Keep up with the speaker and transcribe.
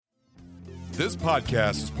This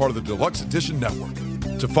podcast is part of the Deluxe Edition Network.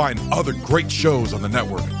 To find other great shows on the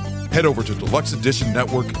network, head over to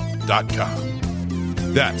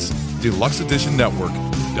deluxeeditionnetwork.com. That's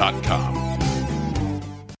deluxeeditionnetwork.com.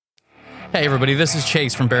 Hey everybody, this is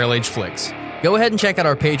Chase from Barrel Age Flicks. Go ahead and check out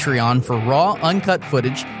our Patreon for raw, uncut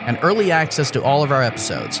footage and early access to all of our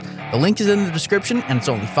episodes. The link is in the description, and it's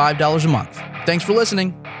only $5 a month. Thanks for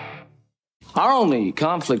listening. Our only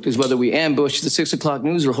conflict is whether we ambush the 6 o'clock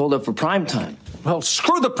news or hold up for prime time. Well,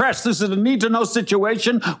 screw the press. This is a need-to-know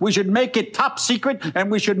situation. We should make it top secret,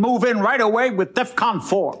 and we should move in right away with DEFCON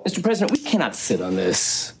 4. Mr. President, we cannot sit on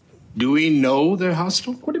this. Do we know they're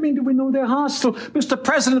hostile? What do you mean, do we know they're hostile? Mr.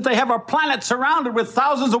 President, they have our planet surrounded with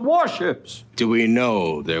thousands of warships. Do we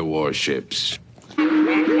know they're warships? I'm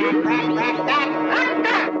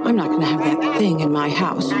not going to have that thing in my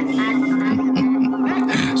house.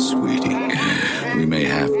 Sweetie, we may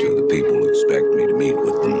have to. The people expect me to meet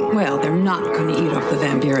with them. Well, they're not going to eat off the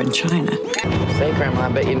Van Buren China. Say, Grandma, I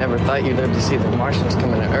bet you never thought you'd live to see the Martians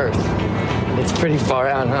coming to Earth. It's pretty far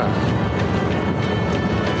out, huh?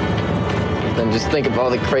 Then just think of all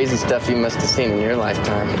the crazy stuff you must have seen in your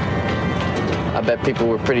lifetime. I bet people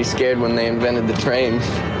were pretty scared when they invented the train.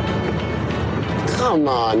 Come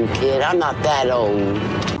on, kid. I'm not that old.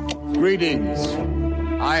 Greetings.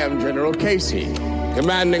 I am General Casey,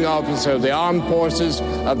 commanding officer of the Armed Forces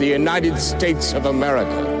of the United States of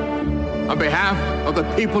America. On behalf of the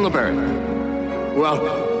people of Earth, welcome.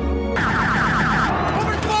 Open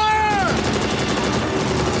fire!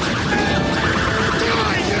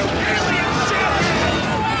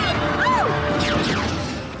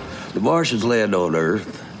 The Martians land on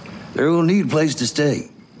Earth. They're gonna need a place to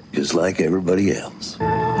stay, just like everybody else.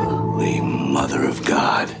 Holy Mother of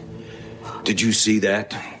God. Did you see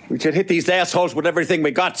that? We should hit these assholes with everything we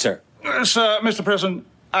got, sir. Sir, Mr. President,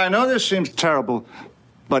 I know this seems terrible,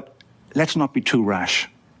 but let's not be too rash.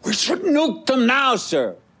 We should nuke them now,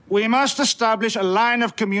 sir. We must establish a line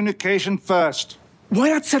of communication first. Why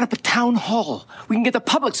not set up a town hall? We can get the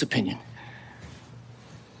public's opinion.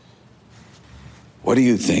 What do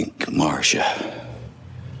you think, Marcia?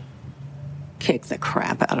 Kick the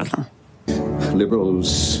crap out of them.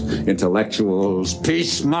 Liberals, intellectuals,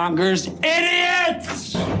 peacemongers,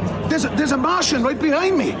 idiots! There's a Martian right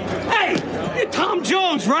behind me. Hey, you're Tom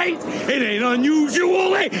Jones, right? It ain't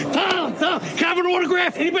unusual, eh? Tom, can I have an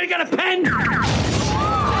autograph? Anybody got a pen?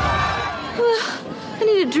 I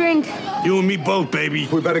need a drink. You and me both, baby.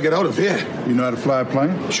 We better get out of here. You know how to fly a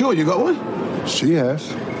plane? Sure, you got one? She has.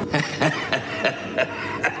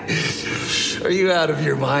 Are you out of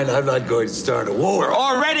your mind? I'm not going to start a war. We're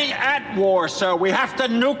already at war, sir. We have to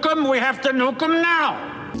nuke them. We have to nuke them now.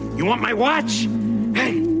 You want my watch?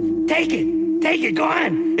 Hey, take it. Take it. Go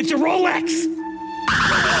on. It's a Rolex.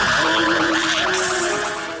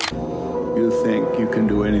 You think you can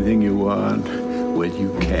do anything you want? Well,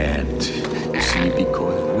 you can't. See,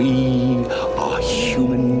 because we are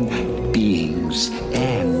human beings,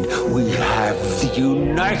 and we have The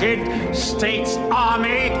United States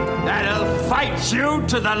Army that'll fight you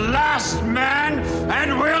to the last man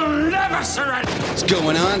and will never surrender. What's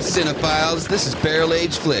going on, cinephiles? This is Barrel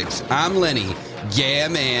Age Flicks. I'm Lenny. Yeah,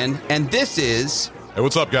 man. And this is... Hey,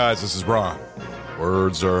 what's up, guys? This is Ron.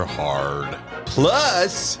 Words are hard.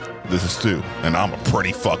 Plus... This is Stu, and I'm a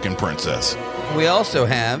pretty fucking princess. We also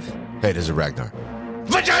have... Hey, this is Ragnar.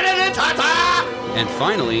 Vagina Tata! And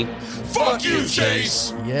finally... Fuck you,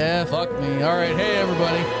 Chase! Yeah, fuck me. All right, hey,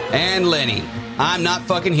 everybody. And Lenny. I'm not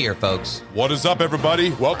fucking here, folks. What is up, everybody?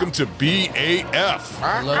 Welcome to BAF.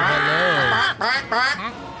 Hello,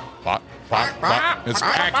 hello. Bop, bop, bop. It's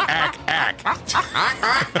ack.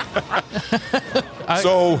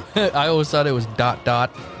 So I always thought it was ...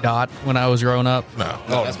 when I was growing up. No,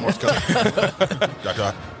 that's Morse code. ...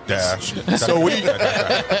 dash.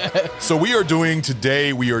 So we are doing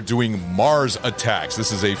Mars Attacks.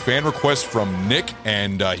 This is a fan request from Nick,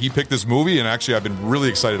 and he picked this movie, and actually I've been really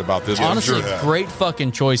excited about this. Honestly, great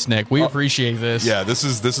fucking choice, Nick. We appreciate this. Yeah, this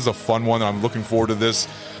is a fun one. I'm looking forward to this.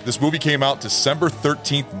 This movie came out December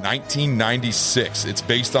 13th, 1996. It's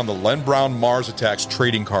based on the Len Brown Mars Attacks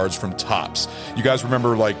trading cards from Topps. You guys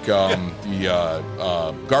remember like the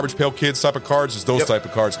Garbage Pail Kids type of cards? It's those type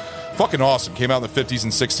of cards. Fucking awesome. Came out in the 50s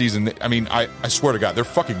and 60s, and I mean, I swear to God, they're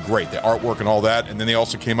fucking great. The artwork and all that. And then they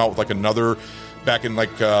also came out with like another, back in like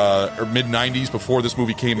mid-90s before this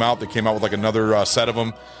movie came out, they came out with like another set of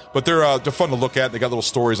them. But they're fun to look at. They got little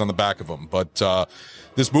stories on the back of them. But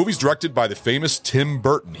this movie's directed by the famous Tim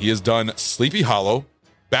Burton. He has done Sleepy Hollow,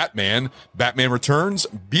 Batman, Batman Returns,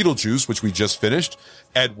 Beetlejuice, which we just finished,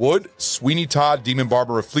 Ed Wood, Sweeney Todd, Demon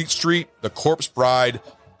Barber of Fleet Street, The Corpse Bride,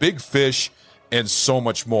 Big Fish, and so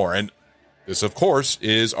much more. And This, of course,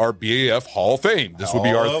 is our BAF Hall of Fame. This would be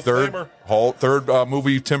Hall our of third Famer.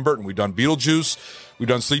 movie of Tim Burton. We've done Beetlejuice, we've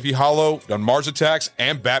done Sleepy Hollow, we've done Mars Attacks,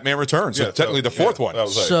 and Batman Returns. So technically the fourth one.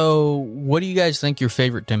 So what do you guys think your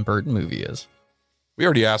favorite Tim Burton movie is? We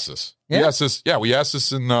already asked this. Yeah? We asked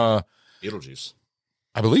this in Beetlejuice.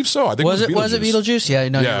 I believe so. I think was it Beetlejuice? Yeah,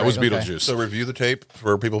 no, yeah, it was right. Beetlejuice. Okay. So review the tape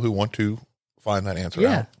for people who want to find that answer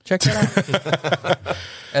Yeah, out. check that out.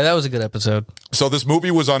 Yeah, that was a good episode. So this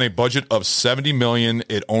movie was on a budget of $70 million.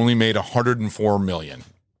 It only made $104 million.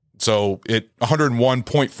 So it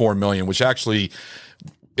 $101.4 million, which actually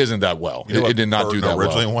isn't that well. You know It did not Burton do that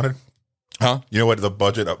originally well. wanted? Huh? You know what the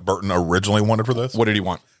budget of Burton originally wanted for this? What did he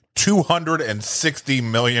want? $260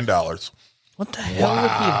 million. What the hell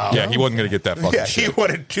would he? Yeah, he wasn't going to get that fucking Yeah, shit. he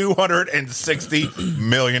wanted $260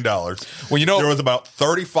 million. Well, you know, there was about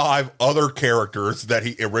 35 other characters that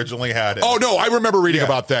he originally had. Oh, no, I remember reading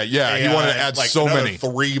about that. Yeah, he wanted to add like so another many.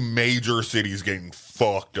 3 major cities getting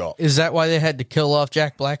fucked up. Is that why they had to kill off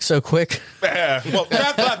Jack Black so quick? Well,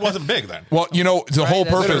 Jack Black wasn't big then. Well, you know, the whole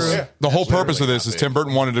that's purpose, true. the whole purpose of this is Tim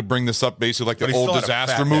Burton wanted to bring this up basically like But the he old still had a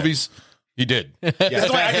disaster fat movies. He did. That's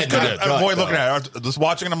why I just couldn't avoid looking at it. I was just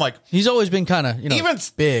watching it. I'm like, He's always been kind of, even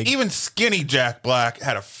big. Even skinny Jack Black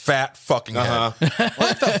had a fat fucking head.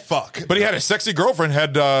 What the fuck? But he had a sexy girlfriend,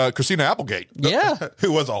 had Christina Applegate. Yeah.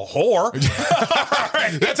 Who was a whore.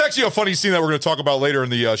 That's actually a funny scene that we're going to talk about later in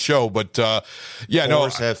the show. But yeah, no,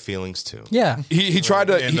 Whores have feelings too. Yeah. he tried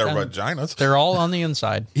to. In their vaginas. They're all on the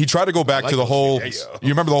inside. He tried to go back to the whole. feelings. You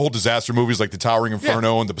remember the whole disaster movies like the Towering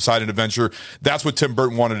Inferno and the Poseidon Adventure? That's what Tim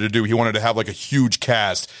Burton wanted to do. He wanted to have like a huge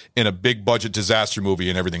cast in a big budget disaster movie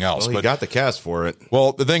and everything else. Well, he got the cast for it.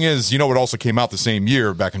 Well, the thing is, you know what also came out the same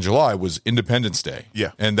year back in July was Independence Day.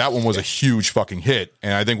 Yeah. And that one was a huge fucking hit.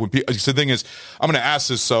 And I think when people, so the thing is, I'm going to ask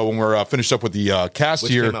this so when we're finished up with the cast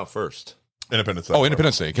Which here. came out first? Independence Day. Oh,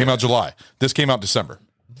 Independence Day. It came out July. This came out December.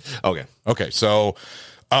 Okay. Okay, so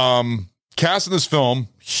cast in this film,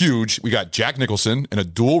 huge. We got Jack Nicholson in a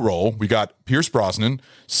dual role. We got Pierce Brosnan,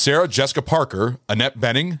 Sarah Jessica Parker, Annette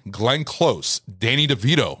Bening, Glenn Close, Danny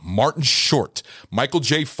DeVito, Martin Short, Michael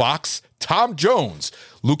J. Fox, Tom Jones,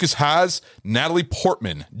 Lucas Haas, Natalie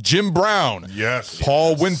Portman, Jim Brown,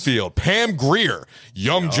 Paul Winfield, Pam Grier,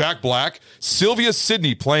 young Jack Black, Sylvia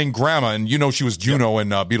Sidney playing Grandma, and you know she was Juno in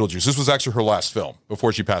Beetlejuice. This was actually her last film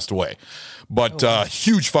before she passed away. But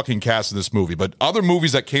huge fucking cast in this movie. But other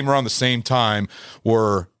movies that came around the same time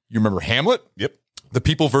were, you remember Hamlet? Yep. The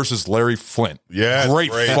People versus Larry Flint. Yeah,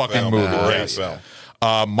 great fucking film. movie. Great Yes.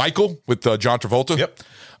 film. Michael with John Travolta. Yep.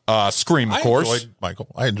 Scream, of course.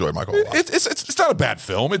 I enjoy Michael a lot. It's not a bad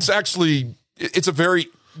film. It's actually it's a very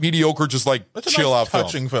mediocre, just like It's a chill nice, out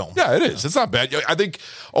touching film. Yeah, it is. It's not bad. I think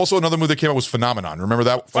also another movie that came out was Phenomenon. Remember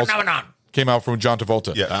that? Phenomenon. Came out from John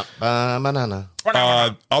Travolta. Yeah. Banana.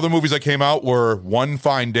 Other movies that came out were One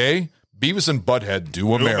Fine Day, Beavis and Butthead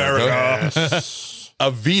Do America,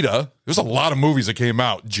 Evita. There's a lot of movies that came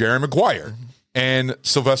out. Jerry Maguire and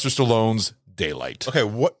Sylvester Stallone's Daylight. Okay,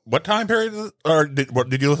 what time period? Or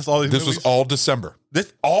did you list all these This movies? was all December.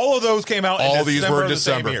 All of those came out in All these were in of the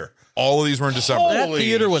same December. year. All of these were in December. That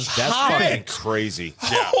theater was That's hopping. fucking crazy.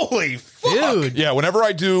 Holy fuck. Dude. Yeah, whenever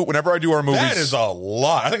I do our movies, That is a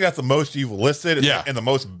lot. I think that's the most you've listed Yeah. and the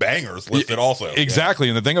most bangers listed also. Exactly.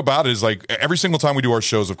 And the thing about it is, like, every single time we do our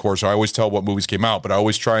shows, of course, I always tell what movies came out, but I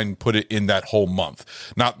always try and put it in that whole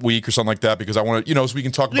month, not week or something like that, because I want to, so we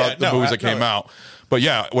can talk about the movies that came out. But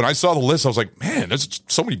yeah, when I saw the list, I was like, man, there's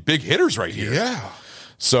so many big hitters right here. Yeah.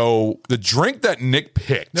 So the drink that Nick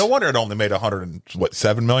picked. No wonder it only made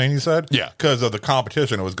 $107 million, you said? Yeah. Because of the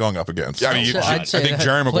competition it was going up against. I mean, I'd I say think that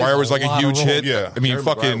Jerry plays Maguire a was like a lot of huge role. hit. Yeah. I mean, Jerry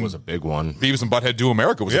Maguire fucking was a big one. Beavis and Butthead Do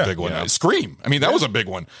America was a big one. Yeah. Scream. I mean, that was a big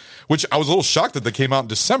one, which I was a little shocked that they came out in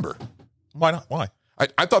December. Why not? Why?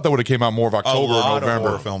 I thought that would have came out more of October a or lot November.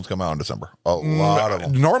 of horror films come out in December. A lot of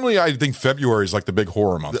them. Normally, I think February is like the big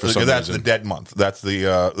horror month for some That's reason. the dead month. That's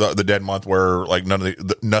the dead month where like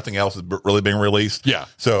nothing else is really being released. Yeah.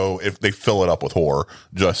 So if they fill it up with horror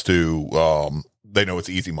just to they know it's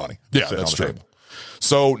easy money. Yeah, sitting that's on the true. table.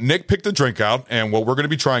 So Nick picked a drink out, and what we're going to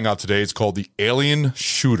be trying out today is called the Alien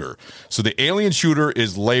Shooter. So the Alien Shooter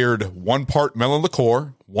is layered 1 part melon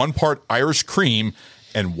liqueur, 1 part Irish cream,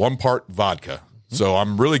 and 1 part vodka. So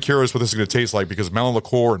I'm really curious what this is going to taste like because melon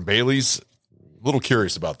liqueur and Bailey's, a little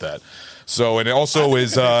curious about that. So, and it also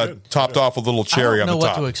is topped off with a little cherry I on don't the know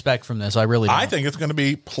top. what to expect from this. I really don't. I think it's going to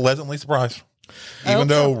be pleasantly surprised. Even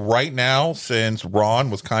though right now, since Ron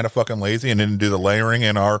was kind of fucking lazy and didn't do the layering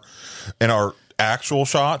in our actual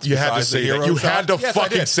shots. You had to besides the say that. hero You shots? had to Yes, I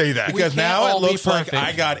fucking did. say that. Because We can't now it all be looks like perfect.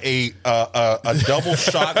 I got a double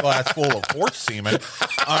shot glass full of horse semen.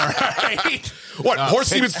 All right. What? Horse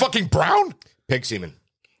semen's fucking brown? Pig semen.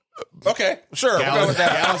 Okay, sure. We'll go with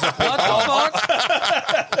that. What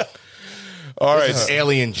the fuck? All right. This is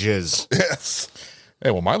alien jizz. Yes. Hey,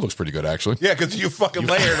 well, mine looks pretty good, actually. Yeah, because you fucking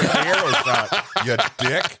layered the hero shot, you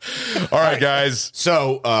dick. All right, guys.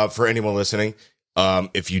 So, for anyone listening,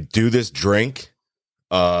 if you do this drink,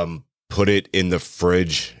 put it in the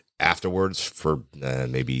fridge afterwards for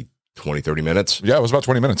maybe 20, 30 minutes. Yeah, it was about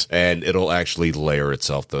 20 minutes. And it'll actually layer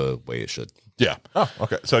itself the way it should. Yeah. Oh,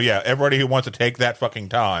 okay. So, yeah, everybody who wants to take that fucking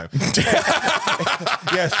time.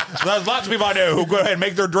 Yes, there's lots of people I know who go ahead and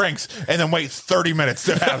make their drinks and then wait 30 minutes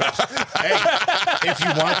to have it. Hey, if you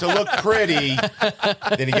want to look pretty,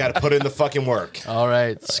 then you got to put in the fucking work. All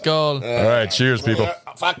right, skull. All right, cheers, people.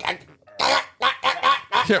 Fuck.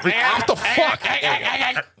 What the fuck?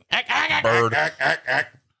 Bird.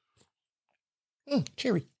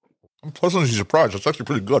 Cheery. I'm pleasantly surprised. It's actually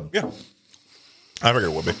pretty good. Yeah. I figured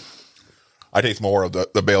it would be. I taste more of the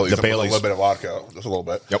Baileys. The Baileys. A little bit of vodka. Just a little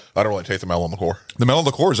bit. Yep. I don't really taste the melon liqueur. The melon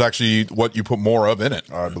liqueur is actually what you put more of in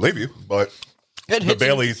it. I believe you, but It the hits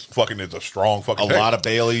Baileys fucking is a strong fucking A taste. lot of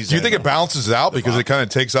Baileys. Do you think and- it balances it out because it kind of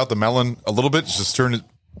takes out the melon a little bit? Just turn it.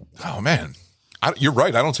 Oh, man. You're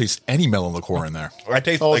right. I don't taste any melon liqueur in there. I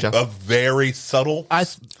taste Oh, like okay. a very subtle,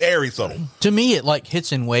 very subtle. To me, it like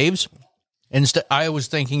hits in waves. Instead, I was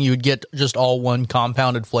thinking you would get just all one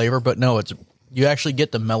compounded flavor, but no, it's you actually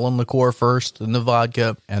get the melon liqueur first, then the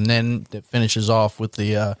vodka, and then it finishes off with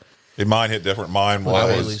the. Mine hit different. Mine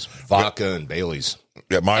was Baileys. Vodka and Baileys.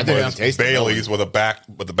 Yeah, mine didn't was taste the Baileys with a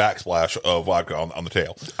backsplash of vodka on the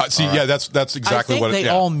tail. See, yeah, that's exactly I think what they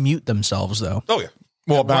yeah. all mute themselves though. Oh yeah.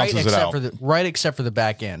 Well, it balances it out. Right, except for the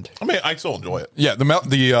back end. I mean, I still enjoy it. Yeah, the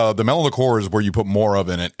melon liqueur is where you put more of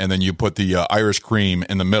in it, and then you put the Irish cream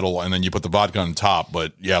in the middle, and then you put the vodka on top.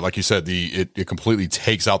 But yeah, like you said, it completely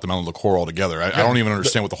takes out the melon liqueur altogether. I don't even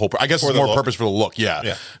understand what the whole. I guess it's more purpose for the look.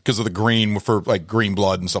 Yeah, because of the green for like green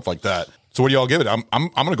blood and stuff like that. So what do y'all give it? I'm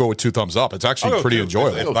gonna go with 2 thumbs up. It's actually pretty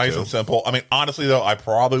enjoyable. It's nice and simple. I mean, honestly though, I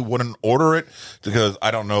probably wouldn't order it because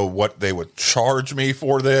I don't know what they would charge me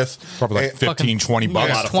for this. Probably like 15, 20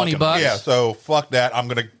 bucks. Yeah, 20 bucks. Yeah, so fuck that. I'm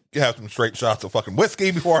gonna have some straight shots of fucking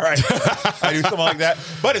whiskey before I do something like that.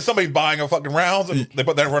 But if somebody's buying a fucking rounds and they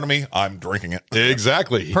put that in front of me, I'm drinking it.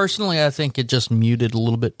 Exactly. Personally, I think it just muted a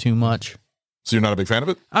little bit too much. So you're not a big fan of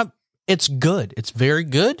it? It's good. It's very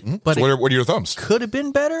good, but So what are your thumbs? could have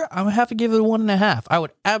been better. I would have to give it a 1.5. I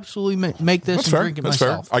would absolutely make this That's and fair. drink it That's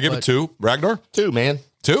myself. fair. I give it 2. Ragnar? 2, man.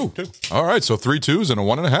 2. All right, so 3 2s and a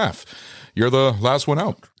 1.5. You're the last one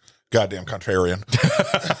out. Goddamn contrarian.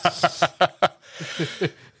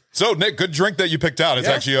 So, Nick, good drink that you picked out. It's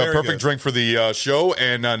Yeah, actually a very perfect good. drink for the show.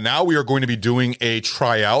 And now we are going to be doing a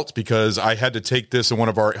tryout because I had to take this in one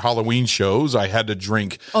of our Halloween shows. I had to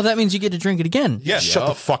drink. Oh, that means you get to drink it again. Yeah, shut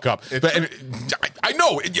the fuck up. I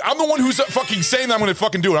know. I'm the one who's fucking saying that I'm going to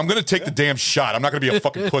fucking do it. I'm going to take the damn shot. I'm not going to be a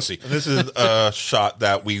fucking pussy. This is a shot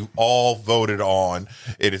that we all voted on.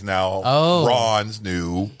 It is now Ron's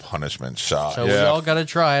new punishment shot. So we all got to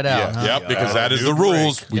try it out. Huh? Yep, because that is New the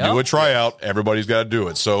rules. drink. We do a tryout. Everybody's got to do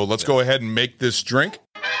it. So let's go ahead and make this drink.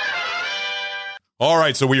 All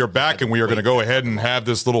right, so we are back, and we are going to go ahead and have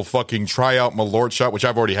this little fucking tryout Malort shot, which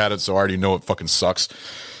I've already had it, so I already know it fucking sucks.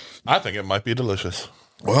 I think it might be delicious.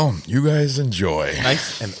 Well, you guys enjoy.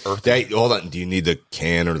 Nice and earthy. Hey, hold on. Do you need the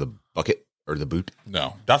can or the bucket or the boot?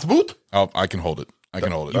 No. That's boot? I can hold it. I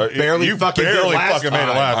can hold it. Barely fucking did last made it time.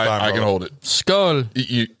 last time. I can hold it. Skull.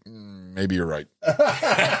 Maybe you're right.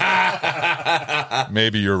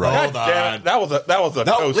 Maybe you're right. God damn it. That was a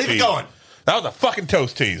No, toast leave it tease. going. That was a fucking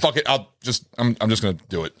toast tease. Fuck it. I'm just gonna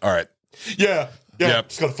do it. All right. Yeah. Yep.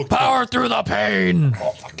 Just gotta fucking Power through the pain.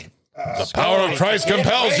 The power of Christ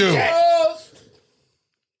compels you.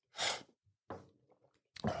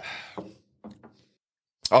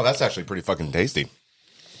 Oh, that's actually pretty fucking tasty.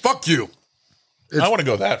 Fuck you. I don't want to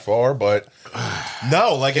go that far, but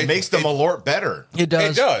No, like it makes the Malort better. It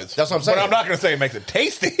does. it does. That's what I'm saying. But I'm not going to say it makes it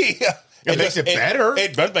tasty. It makes it better?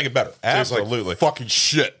 It does make it better. Tastes like Absolutely. fucking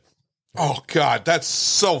shit. Oh god, that's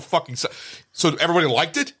so fucking. So everybody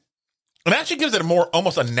liked it. It actually gives it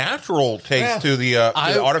almost a natural taste to the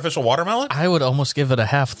artificial watermelon. I would almost give it a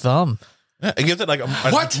half thumb. Yeah, it gives it like a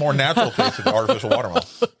more natural taste to the artificial watermelon.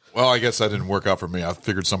 Well, I guess that didn't work out for me. I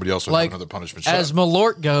figured somebody else would Like, have another punishment shot. as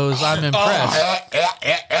Malort goes, I'm impressed.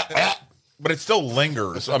 But it still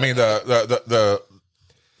lingers. I mean, the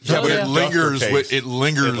yeah, but yeah. it lingers. Taste. With, it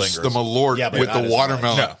lingers It lingers. the Malort Yeah, but with not the as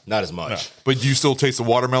watermelon. much. Not as much. But you still taste the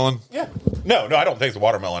watermelon. yeah. No, I don't taste the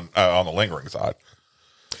watermelon on the lingering side.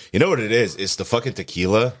 You know what it is? It's the fucking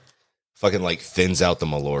tequila. Fucking like thins out the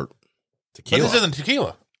Malort. Tequila. But this isn't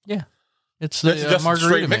tequila. Yeah, it's the just margarita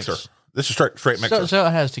straight mix. mixer. This is straight mixer. So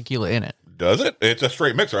it has tequila in it. Does it? It's a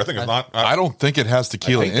straight mixer. I think it's not. I don't think it has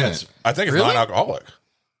tequila in it. I think it's Really? non-alcoholic.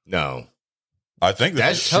 No. I think That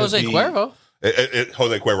this is Jose Cuervo.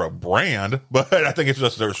 Jose Cuervo brand, but I think it's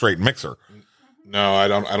just a straight mixer. No, I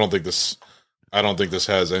don't think this. I don't think this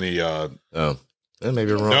has any.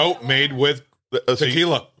 Maybe wrong. No, made with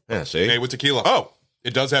tequila. Yeah, see, made with tequila. Oh,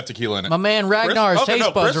 it does have tequila in it. My man Ragnar's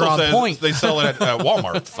taste buds are on says point. They sell it at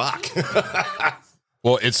Walmart. Fuck.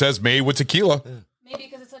 Well, it says made with tequila. Maybe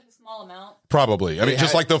because it's such a small amount. Probably. I mean,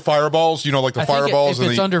 just like the fireballs. You know, like the I think fireballs. if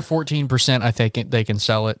and it's the, under 14%, I think they can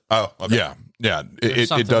sell it. Oh, okay. Yeah. It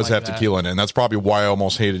something does like have that. tequila in it, and that's probably why I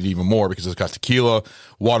almost hate it even more because it's got tequila,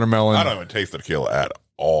 watermelon. I don't even taste the tequila at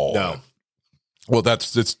all. No. Well,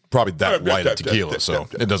 it's probably that light of tequila, so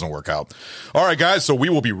it doesn't work out. All right, guys. So we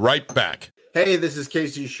will be right back. Hey, this is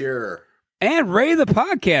Casey Shearer. And Ray the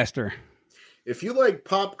podcaster. If you like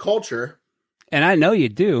pop culture, and I know you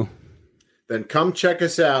do, then come check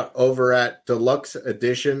us out over at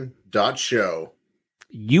deluxeedition.show.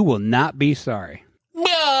 You will not be sorry.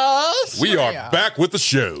 Yes, We are back with the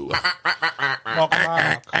show.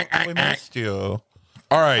 We missed you.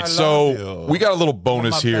 All right, I so love you. we got a little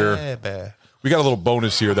bonus My here. baby. We got a little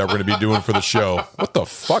bonus here that we're going to be doing for the show. What the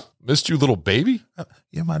fuck? Missed you, little baby?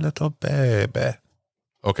 You're my little baby.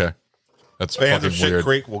 Okay. That's Fans of fucking Shit weird.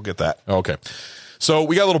 Creek will get that. Okay. So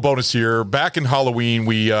we got a little bonus here. Back in Halloween,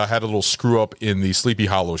 we had a little screw up in the Sleepy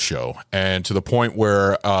Hollow show. And to the point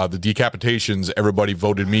where the decapitations, everybody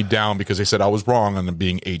voted me down because they said I was wrong on them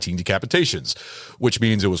being 18 decapitations, which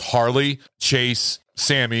means it was Harley, Chase,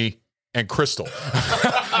 Sammy, and Crystal. You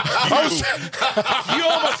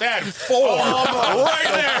almost had four right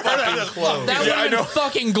there. That would have been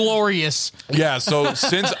fucking glorious. Yeah, so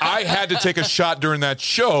since I had to take a shot during that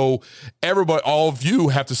show, everybody, all of you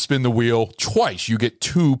have to spin the wheel twice. You get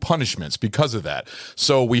 2 punishments because of that.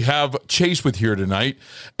 So we have Chase with here tonight,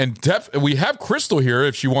 and we have Crystal here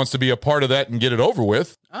if she wants to be a part of that and get it over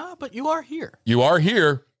with. But you are here. You are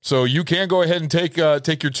here, so you can go ahead and take your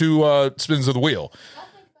 2 spins of the wheel.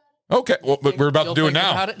 Okay, well, but we're about to do it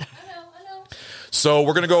now. So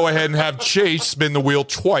we're going to go ahead and have Chase spin the wheel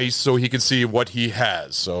twice so he can see what he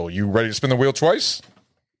has. So you ready to spin the wheel twice?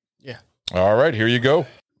 Yeah. All right, here you go.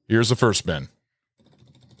 Here's the first spin.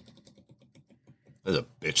 That's a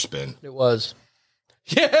bitch spin. It was.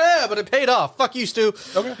 Yeah, but it paid off. Fuck you, Stu.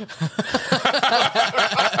 Okay.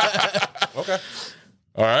 Okay.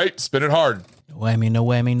 All right, spin it hard. No whammy, no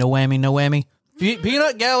whammy, no whammy, no whammy.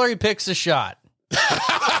 Peanut Gallery picks a shot.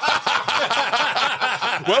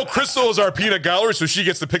 Well, Crystal is our peanut gallery, so she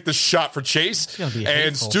gets to pick the shot for Chase. Be And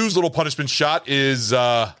hateful. Stu's little punishment shot is...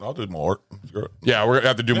 I'll do more. Yeah, we're going to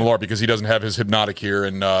have to do Malort because he doesn't have his hypnotic here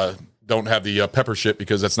and don't have the pepper shit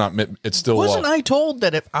because that's not... It's still... Wasn't I told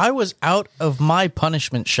that if I was out of my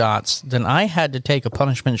punishment shots, then I had to take a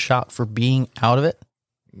punishment shot for being out of it?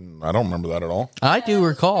 I don't remember that at all. I do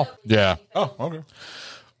recall. Yeah. Oh, okay.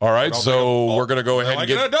 All right, so we're going to go ahead and Like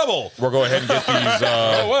get... a double. We'll go ahead and get these...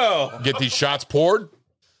 Get these shots poured.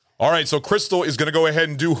 All right, so Crystal is going to go ahead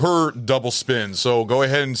and do her double spin. So go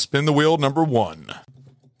ahead and spin the wheel number 1.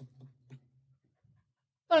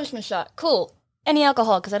 Punishment shot. Cool. Any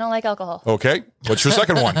alcohol, because I don't like alcohol. Okay, what's your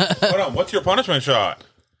second one? Hold on. What's your punishment shot?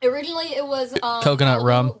 Originally, it was Coconut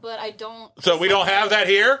rum. but I don't. So we don't have that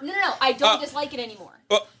here? No. I don't dislike it anymore.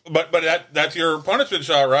 But that's your punishment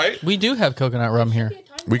shot, right? We do have coconut rum here.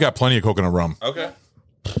 We got plenty of coconut rum. Okay.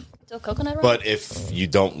 Still coconut rum. But if you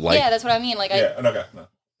don't like... yeah, that's what I mean. Like Yeah, okay. No.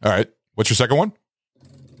 All right, what's your second one?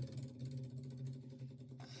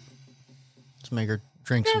 Let's make her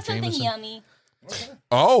drink some something Jameson. yummy.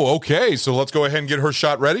 Oh, okay. So let's go ahead and get her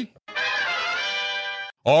shot ready.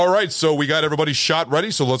 All right, so we got everybody's shot ready.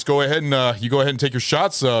 So let's go ahead and you go ahead and take your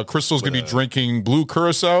shots. Crystal's going to be drinking blue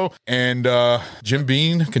curacao and Jim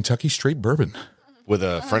Beam Kentucky straight bourbon With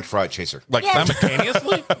a French fry chaser. Like Yes.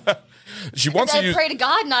 simultaneously? She wants to I use. pray to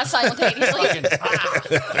God, not simultaneously.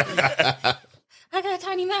 I got a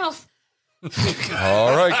tiny mouth.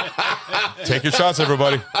 All right, take your shots,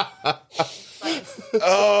 everybody.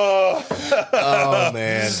 Oh,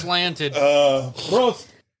 man. Slanted. Gross.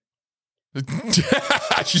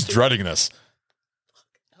 She's dreading this.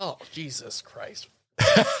 Oh, Jesus Christ.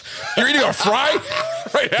 You're eating a fry?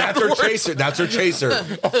 Right That's her afterwards? chaser. That's her chaser. A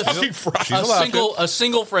fucking fry. A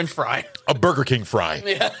single French fry. A Burger King fry.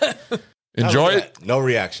 Yeah. Enjoy it. No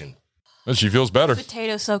reaction. Well, she feels better.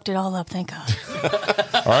 Potato soaked it all up, thank God.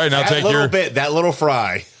 All right, now That take little your. bit, that little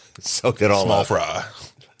fry. Soak it all Small up. fry.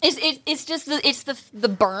 It's just the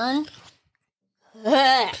burn.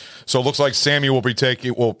 So it looks like Sammy will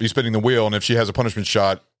be spinning the wheel, and if she has a punishment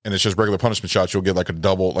shot and it's just regular punishment shot, she'll get like a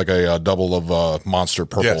double of Monster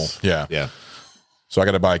Purple. Yes. Yeah. So I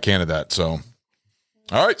got to buy a can of that. So,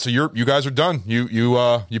 all right. So you guys are done.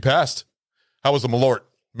 You passed. How was the Malort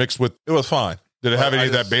mixed with? It was fine. Did it have any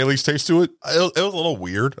of that Bailey's taste to it? It was a little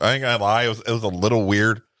weird. I ain't gonna lie. It was a little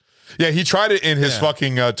weird. Yeah, he tried it in his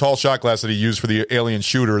fucking tall shot glass that he used for the alien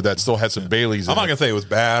shooter that still had some Bailey's in I'm not going to say it was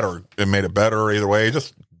bad or it made it better either way.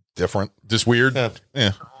 Just different. Just weird?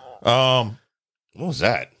 Yeah. What was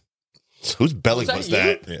that? Whose belly was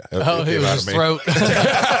that? Yeah. It was his throat.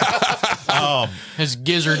 His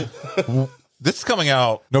gizzard. This is coming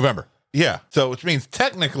out November. Yeah. So which means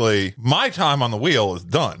technically my time on the wheel is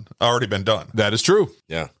done. Already been done. That is true.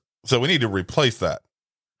 Yeah. So we need to replace that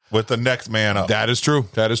with the next man up. That is true.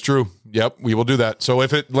 Yep, we will do that. So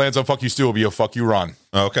if it lands on Fuck You Stu, it'll be a Fuck You Ron.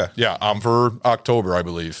 Okay. Yeah, for October, I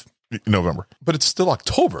believe. November. But it's still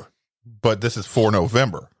October. But this is for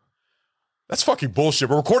November. That's fucking bullshit.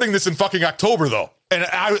 We're recording this in fucking October, though. And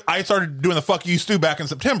I started doing the Fuck You Stu back in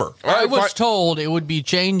September. I was told it would be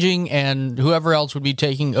changing and whoever else would be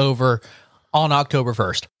taking over on October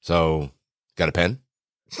 1st. So, got a pen?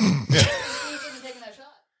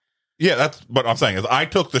 Yeah, that's what I'm saying. Is I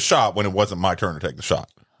took the shot when it wasn't my turn to take the shot.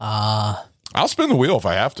 I'll spin the wheel if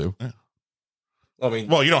I have to. Yeah.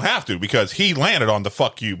 Well, you don't have to because he landed on the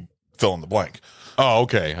fuck you fill in the blank. Oh,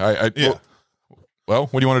 okay. Well,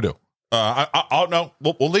 what do you want to do? I'll no.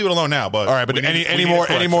 We'll leave it alone now. But all right. But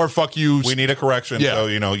any more fuck yous? We need a correction. Yeah. So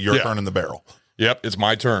you're turning the barrel. Yep, it's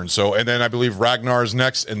my turn. So, and then I believe Ragnar's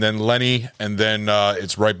next, and then Lenny, and then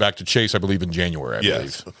it's right back to Chase, I believe, in January, I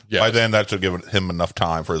believe. Yes. By then, that should give him enough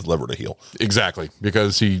time for his liver to heal. Exactly,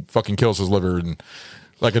 because he fucking kills his liver. And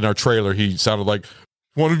like in our trailer, he sounded like,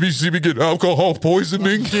 want to see me get alcohol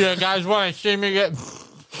poisoning? Yeah, guys want to see me get...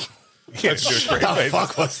 You can't do a straight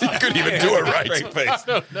face. You couldn't even do it right. Straight face. I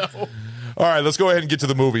don't know. All right, let's go ahead and get to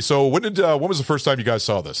the movie. So when was the first time you guys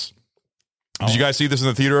saw this? Did you guys see this in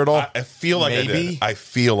the theater at all? I feel like I did. I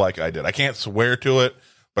feel like I did. I can't swear to it,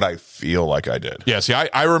 but I feel like I did. Yeah, see,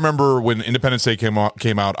 I remember when Independence Day came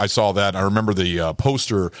out, I saw that. I remember the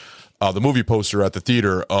poster, the movie poster at the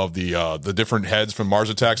theater of the different heads from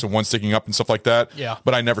Mars Attacks and one sticking up and stuff like that. Yeah.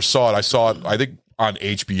 But I never saw it. I saw it, I think, on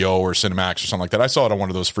HBO or Cinemax or something like that. I saw it on one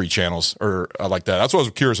of those free channels or like that. That's why I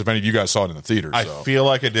was curious if any of you guys saw it in the theater. I feel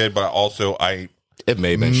like I did, but also it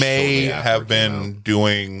may have been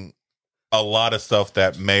doing a lot of stuff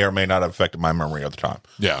that may or may not have affected my memory at the time.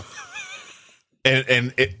 Yeah.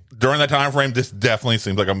 And it, during that time frame, this definitely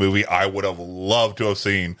seems like a movie I would have loved to have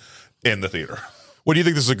seen in the theater. What do you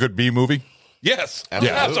think? This is a good B movie? Yes.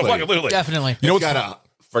 Absolutely. Definitely. You know, it's got a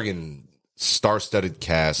friggin' star-studded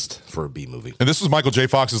cast for a B movie. And this was Michael J.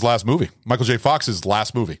 Fox's last movie. Michael J. Fox's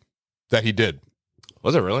last movie that he did.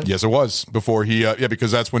 Was it really? Yes, it was. Before he,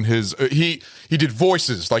 because that's when his he did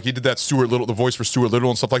voices, like he did that Stuart Little, the voice for Stuart Little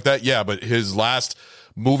and stuff like that. Yeah, but his last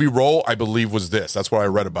movie role, I believe, was this. That's what I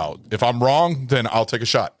read about. If I'm wrong, then I'll take a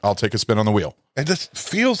shot. I'll take a spin on the wheel. It just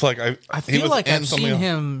feels like I feel like I've seen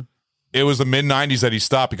him. It was the mid-'90s that he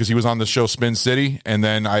stopped because he was on the show Spin City, and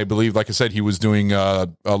then I believe, like I said, he was doing a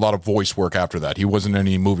lot of voice work after that. He wasn't in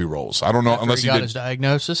any movie roles. I don't know unless he got his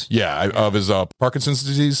diagnosis. Yeah, of his Parkinson's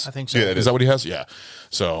disease. I think so. Yeah, is that what he has? Yeah.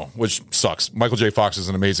 So, which sucks. Michael J. Fox is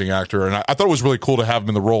an amazing actor, and I thought it was really cool to have him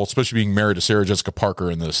in the role, especially being married to Sarah Jessica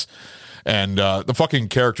Parker in this. And the fucking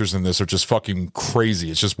characters in this are just fucking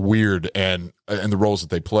crazy. It's just weird, and the roles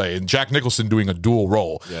that they play. And Jack Nicholson doing a dual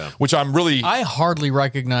role, which I hardly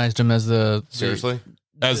recognized him as the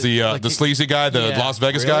sleazy guy, the Las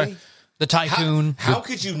Vegas guy, the tycoon. How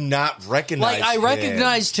could you not recognize? Like I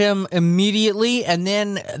recognized him immediately, and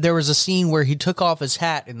then there was a scene where he took off his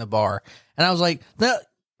hat in the bar, and I was like,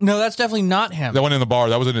 no, that's definitely not him. That went in the bar.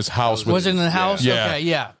 That was in his house. Was it in the house? Yeah. Okay,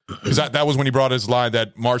 yeah. Because that was when he brought his line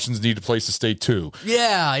that Martians need a place to stay too.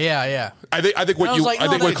 Yeah. I think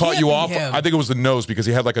what caught you off. I think it was the nose because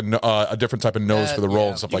he had like a different type of nose for the role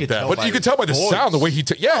and stuff like that. But you could tell by the sound, the way he.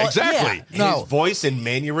 Exactly. Yeah. His voice and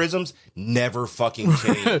mannerisms never fucking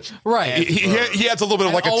change. Right. He adds a little bit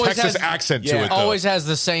of like a Texas accent to it. Though. Always has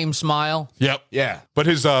the same smile. Yep. Yeah. But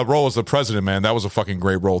his role as the president, man, that was a fucking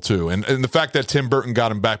great role too. And the fact that Tim Burton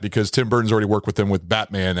got him back because Tim Burton's already worked with him with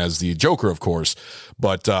Batman as the Joker, of course.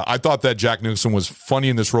 But I thought that Jack Nicholson was funny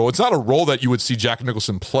in this role. It's not a role that you would see Jack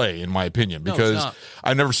Nicholson play, in my opinion, because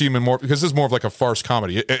I've never seen him in more. Because this is more of like a farce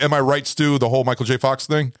comedy. Am I right, Stu? The whole Michael J. Fox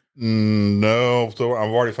thing? No. So I've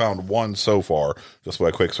already found one so far, just by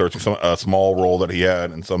quick searching. A small role that he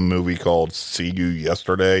had in some movie called "See You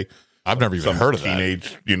Yesterday." I've never even some heard of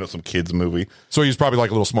teenage, some kids movie. So he's probably like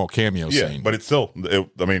a little small cameo scene. But it's still,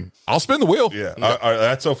 I'll spin the wheel. Yeah,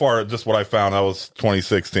 that's so far just what I found. That was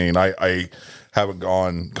 2016. I haven't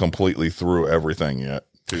gone completely through everything yet.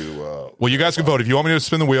 Well, you guys can vote. If you want me to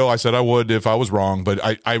spin the wheel, I said I would if I was wrong. But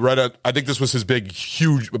I read it. I think this was his big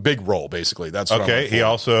role. Basically, that's what okay. He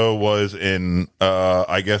also was in,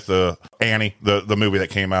 I guess the Annie, the movie that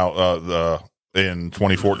came out in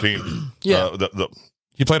 2014. Yeah.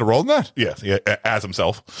 He played a role in that. Yes, as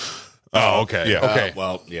himself. Oh, okay. Yeah. Okay.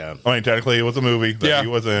 Well, yeah. I mean, technically, it was a movie that he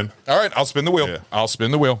was in. All right, I'll spin the wheel. Yeah. I'll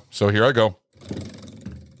spin the wheel. So here I go.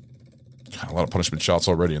 God, a lot of punishment shots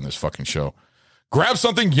already in this fucking show. Grab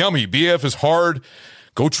something yummy. BF is hard.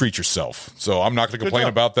 Go treat yourself. So I'm not going to complain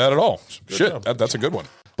about that at all. Shit, that's a good one.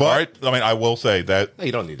 But all right. I mean, I will say that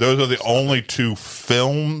you don't need those are the only two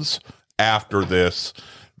films after this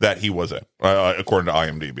that he was in, according to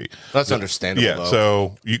IMDb. That's understandable. Yeah. Though.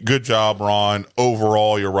 So good job, Ron.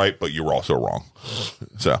 Overall, you're right, but you were also wrong.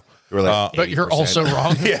 So. But you're also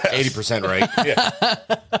wrong. Yeah, 80% right. Yeah.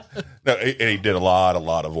 No, and he did a lot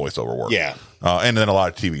of voiceover work. Yeah. And then a lot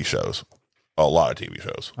of TV shows. All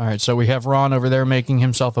right, so we have Ron over there making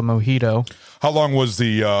himself a mojito. How long was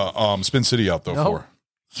the Spin City out though for?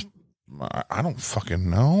 I don't fucking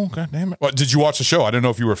know. God damn it! Well, did you watch the show? I didn't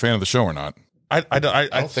know if you were a fan of the show or not.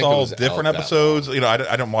 I saw different episodes. I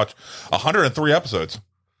didn't watch 103 episodes.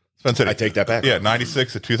 Spin City. I take that back. Yeah,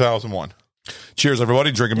 96 to 2001. Cheers,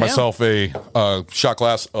 everybody! Drinking myself a shot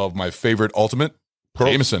glass of my favorite Ultimate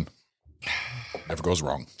Jameson. Never goes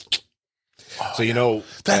wrong. So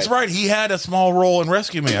that's right. He had a small role in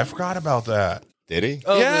Rescue Me. I forgot about that. Did he?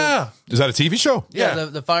 Oh, yeah. Is that a TV show? Yeah,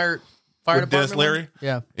 the fire With department. Dennis Leary.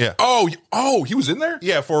 Yeah. Yeah. Oh, he was in there.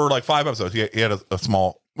 Yeah, for like 5 episodes. He had a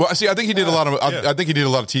small. Well, see, I think he did a lot of. I think he did a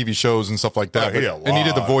lot of TV shows and stuff like that. And he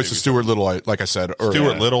did the voice of Stuart Little, like I said earlier.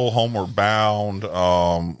 Stuart Little, Homeward Bound,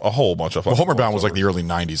 a whole bunch of. Well, Homeward Bound was like the early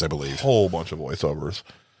 '90s, I believe. A whole bunch of voiceovers.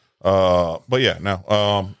 But yeah,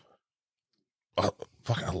 no.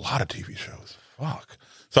 Fucking a lot of TV shows. Fuck.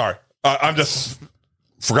 Sorry, I'm just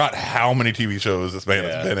forgot how many TV shows this man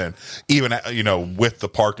has been in. Even with the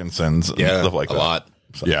Parkinson's and stuff like that. A lot.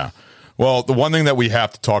 So. Yeah. Well, the one thing that we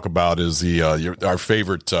have to talk about is our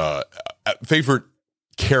favorite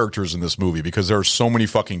characters in this movie, because there are so many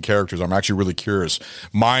fucking characters. I'm actually really curious.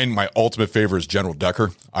 My ultimate favorite is General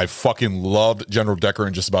Decker. I fucking loved General Decker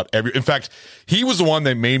in just about every. In fact, he was the one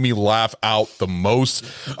that made me laugh out the most.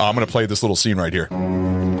 I'm going to play this little scene right here.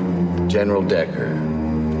 General Decker,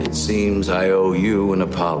 it seems I owe you an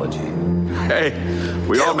apology. Hey,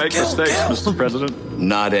 we all make mistakes, Mr. President.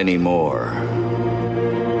 Not anymore.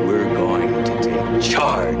 We're going to take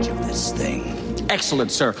charge of this thing.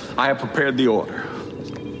 Excellent, sir. I have prepared the order.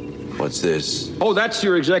 What's this? Oh, that's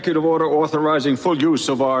your executive order authorizing full use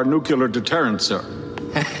of our nuclear deterrent, sir.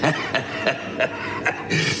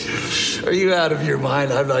 Are you out of your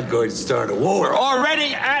mind? I'm not going to start a war. We're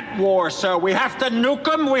already at war, sir. We have to nuke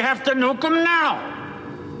them. We have to nuke them now.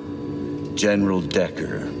 General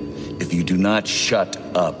Decker, if you do not shut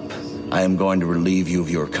up, I am going to relieve you of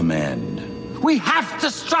your command. We have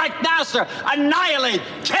to strike now, sir. Annihilate.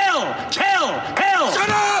 Kill. Kill. Kill. Shut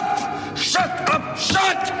up! Shut up!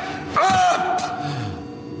 Shut up!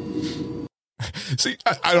 See,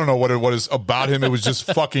 I don't know what it is about him. It was just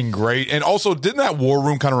fucking great. And also, didn't that war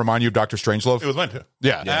room kind of remind you of Dr. Strangelove? It was meant to.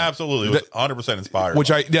 Yeah. Absolutely. It was 100% inspired.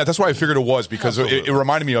 That's why I figured it was, because it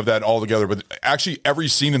reminded me of that altogether. But actually, every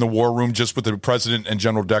scene in the war room, just with the president and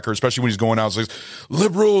General Decker, especially when he's going out and says,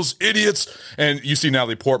 liberals, idiots. And you see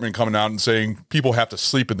Natalie Portman coming out and saying, people have to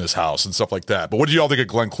sleep in this house and stuff like that. But what did you all think of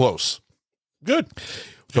Glenn Close? Good.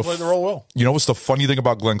 She played the role well. You know what's the funny thing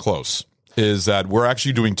about Glenn Close? Is that we're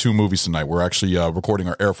actually doing 2 movies tonight. We're actually recording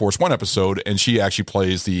our Air Force One episode, and she actually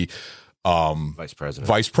plays the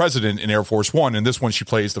vice president in Air Force One. And this one, she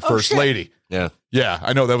plays the first lady. Yeah,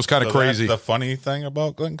 I know that was kind of crazy. That's the funny thing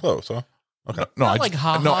about Glenn Close, huh? Okay, I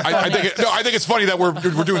think it's funny that we're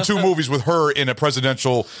doing 2 movies with her in a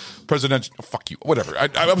presidential. Fuck you, whatever.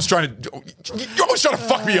 I was trying to. You're always trying to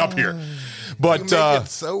fuck me up here, but you make it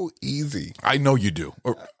so easy. I know you do.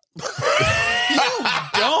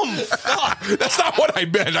 Dumb fuck. That's not what I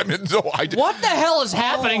meant. I meant what the hell is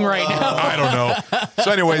happening right now? I don't know.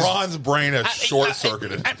 So, anyways, Ron's brain is short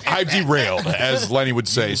circuited. I've derailed, as Lenny would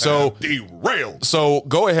say. So derailed. So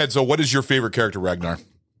go ahead. So, what is your favorite character, Ragnar?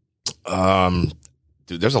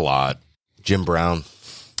 Dude, there's a lot. Jim Brown.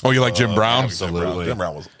 Oh, you like Jim Brown? Absolutely. Jim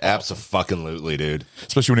Brown was absolutely, dude.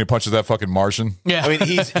 Especially when he punches that fucking Martian. Yeah. I mean,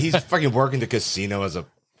 he's fucking working the casino as a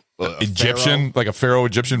Egyptian, pharaoh, like a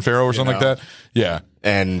Egyptian pharaoh or something like that. Yeah.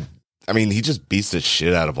 And I mean, he just beats the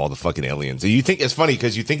shit out of all the fucking aliens. You think it's funny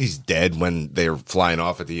because you think he's dead when they're flying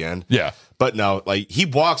off at the end. Yeah. But no, like he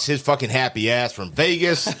walks his fucking happy ass from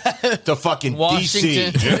Vegas to fucking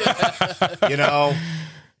Washington. DC. You know?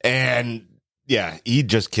 And yeah, he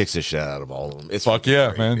just kicks the shit out of all of them. It's Fuck yeah,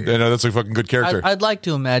 great, man. dude. You know, that's a fucking good character. I'd like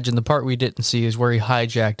to imagine the part we didn't see is where he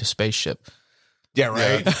hijacked a spaceship. Yeah,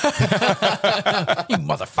 right. You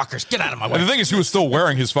motherfuckers, get out of my way. And the thing is, he was still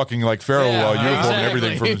wearing his fucking like Pharaoh uniform and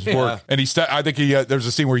everything from his work. And I think there's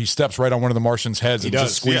a scene where he steps right on one of the Martians' heads and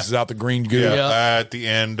just squeezes out the green goo. At the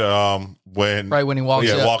end, when he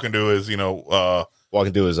walks up. walk into his, walk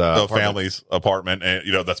into his the family's apartment,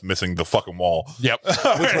 and that's missing the fucking wall. Yep.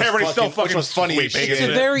 Everybody's still fucking was funny. sweeping It's it.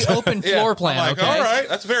 a very open floor plan. I'm like, okay? all right,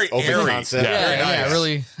 that's very Open airy. concept. Yeah,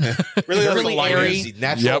 really, really airy.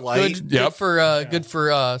 Natural light. Good for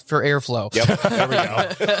airflow. Yep. There we go.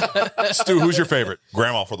 Stu, who's your favorite?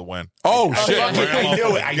 Grandma for the win. Oh shit! I knew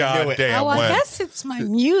it. I knew it. Damn win. it's my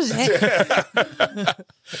music.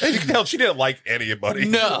 And you can tell she didn't like anybody.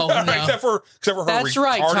 No. except for her That's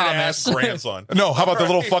right, retarded Thomas. ass grandson. No, how about the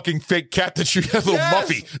little fucking fake cat that she had, little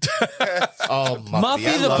Muffy? Oh,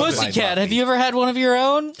 Muffy the pussycat. Have you ever had one of your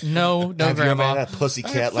own? No, Have you ever grandma. had a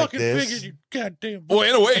pussycat like this? Figured you goddamn. Well,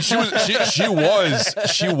 in a way, she was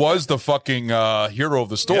the fucking hero of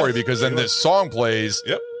the story because then this song plays.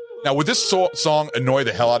 Yep. Now, would this song annoy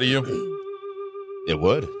the hell out of you? It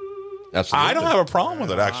would. Absolutely. I don't have a problem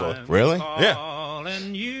with it, actually. Really? Yeah.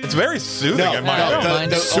 It's very soothing in my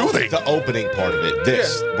opinion. Soothing. The opening part of it.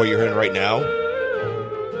 What you're hearing right now.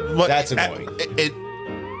 That's annoying.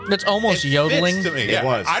 It's almost yodeling. Fits to me. It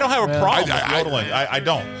was. I don't have a problem with yodeling. I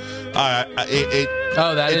don't. That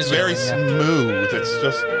it's is very yodeling, smooth. It's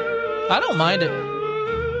just. I don't mind it.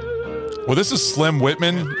 Well, this is Slim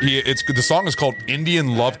Whitman. The song is called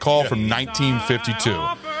 "Indian Love Call" from 1952.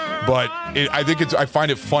 But I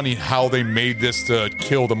find it funny how they made this to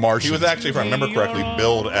kill the Martians. He was actually, if I remember correctly,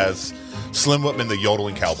 billed as Slim Whitman, the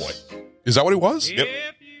yodeling cowboy. Is that what he was? Yep.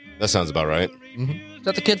 That sounds about right. Mm-hmm. Is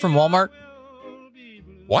that the kid from Walmart?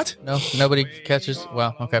 What? No, nobody catches.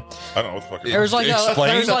 Well, okay. I don't know what the fuck. There's like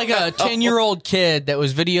a 10-year-old kid that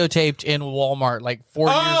was videotaped in Walmart like 4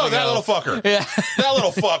 years ago. Oh, that little fucker. Yeah, that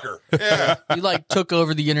little fucker. Yeah. He like took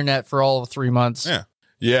over the internet for all of 3 months. Yeah.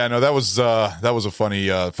 Yeah, no, that was a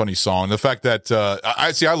funny song. The fact that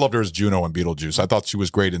I loved her as Juno in Beetlejuice. I thought she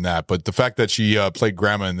was great in that, but the fact that she played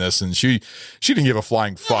Grandma in this and she didn't give a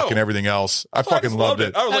flying fuck and everything else, I fucking loved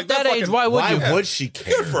it. I was At like, that age, why would she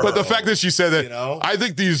care? But the fact that she said that, I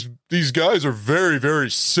think these guys are very,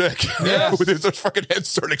 very sick. Yes. With their fucking heads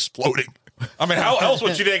start exploding. I mean, how else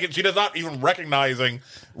would she take it? She does not even recognizing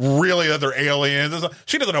really that they're aliens.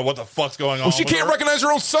 She doesn't know what the fuck's going on. Well, she can't recognize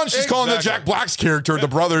her own son. She's calling the Exactly. Jack Black's character, the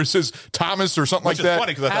brother says Thomas or something Which like is that.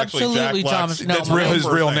 funny because that's Absolutely, actually Jack Thomas. Black's. No, That's my His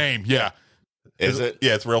first real name. Yeah. Is it?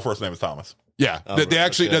 Yeah, its real first name is Thomas. Yeah, Oh, they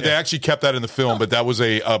actually okay, they actually kept that in the film, but that was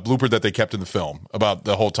a blooper that they kept in the film about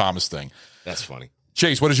the whole Thomas thing. That's funny.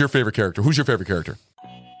 Chase, what is your favorite character? Who's your favorite character?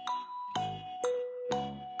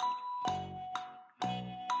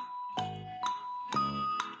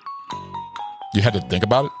 You had to think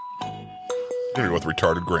about it. You're with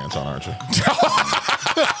retarded grandson, aren't you?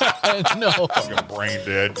 No. Fucking brain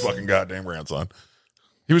dead, fucking goddamn grandson.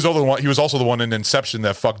 He was also the one in Inception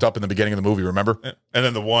that fucked up in the beginning of the movie. Remember? And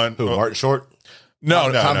then the one Who? Martin Short? No,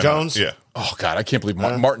 Tom Jones? Yeah. Oh God, I can't believe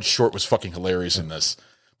Martin Short was fucking hilarious in this,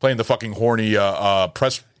 playing the fucking horny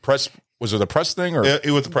press. Was it the press thing or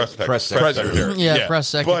It was the press secretary. Yeah,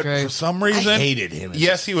 press But secretary. for some reason, I hated him in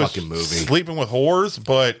Yes, this he was fucking movie. sleeping with whores,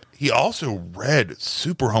 but he also read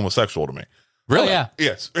super homosexual to me. Really? Oh, yeah.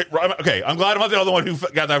 Yes. Okay, I'm glad I'm not the other one who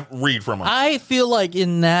got that read from him. I feel like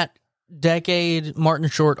in that decade, Martin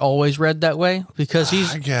Short always read that way because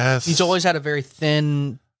I guess he's always had a very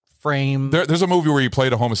thin frame. There's a movie where he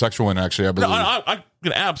played a homosexual in. Actually, I believe. No, I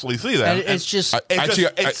can absolutely see that. And it's just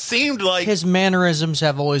It seemed like his mannerisms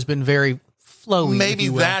have always been very flowy. maybe if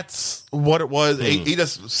you will. that's what it was. He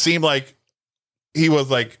just seemed like he was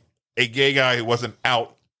like a gay guy who wasn't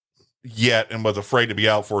out yet and was afraid to be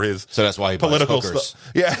out for his So that's why he political buys hookers.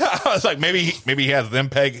 stuff. Yeah, I was like, maybe he has them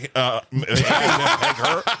peg her. Maybe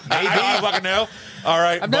I don't fucking know. All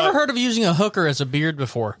right, I've never heard of using a hooker as a beard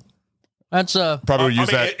before. That's probably would use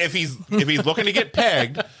that. if he's looking to get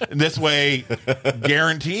pegged this way,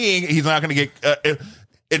 guaranteeing he's not going to get.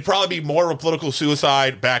 It'd probably be more of a political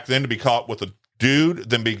suicide back then to be caught with a dude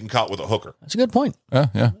than being caught with a hooker. That's a good point.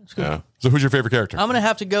 Yeah. So who's your favorite character? I'm gonna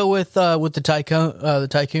have to go with the tycoon. The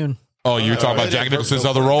tycoon. Oh, you're talking about Jack Nicholson's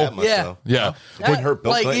other role? Yeah. Yeah. Wouldn't hurt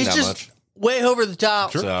Bill Clinton he's that just much. way over the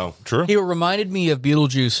top. So True. He reminded me of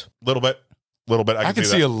Beetlejuice. Little bit. little bit. I can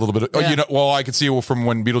see a little bit. I could see it from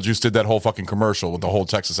when Beetlejuice did that whole fucking commercial with the whole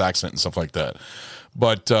Texas accent and stuff like that.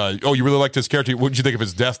 But you really liked his character. What did you think of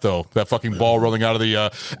his death, though? That fucking ball rolling out of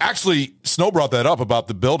the. Actually, Snow brought that up about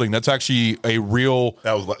the building. That's actually a real.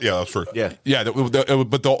 That's true. Yeah.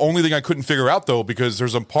 But the only thing I couldn't figure out though, because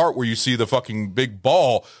there's a part where you see the fucking big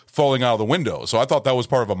ball falling out of the window. So I thought that was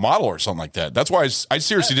part of a model or something like that. That's why I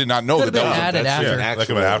seriously did not know that was added after. That could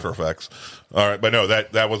have been After Effects. All right, but no,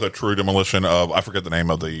 that was a true demolition of, I forget the name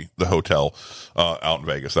of the hotel out in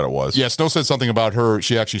Vegas that it was. Yeah, Snow said something about her.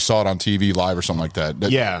 She actually saw it on TV live or something like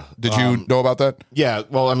that. Yeah. Did you know about that? Yeah.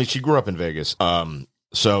 Well, I mean, she grew up in Vegas.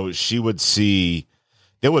 So she would see,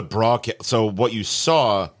 they would broadcast. So what you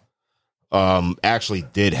saw actually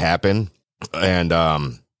did happen.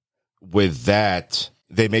 And with that,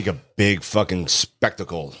 they make a big fucking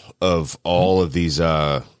spectacle of all of these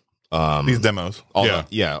demos.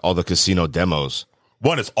 All the casino demos.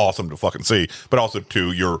 One is awesome to fucking see, but also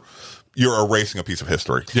two, you're erasing a piece of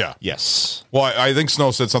history. Yeah. Yes. Well, I think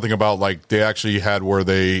Snow said something about like they actually had where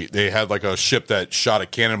they had like a ship that shot a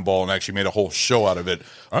cannonball and actually made a whole show out of it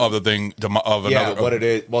of the thing of another. What it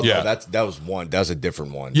is? Well, no, that was one. That was a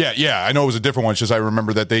different one. Yeah. I know it was a different one. It's just I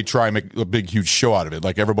remember that they try and make a big, huge show out of it.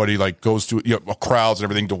 Like everybody like goes to crowds and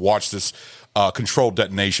everything to watch this controlled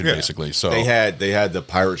detonation, basically. So they had the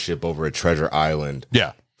pirate ship over at Treasure Island.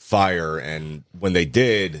 Yeah. Fire, and when they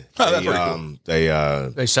did, they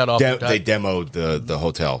set off. They demoed the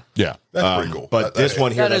hotel. Yeah, that's pretty cool. But this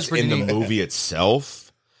one here that's in the movie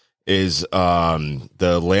itself is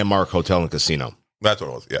the Landmark Hotel and Casino. That's what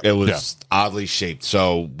it was. Yeah, it was oddly shaped.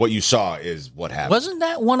 So what you saw is what happened. Wasn't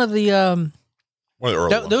that one of the? One of the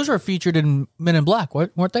early ones. Those were featured in Men in Black,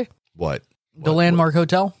 weren't they? What? The Landmark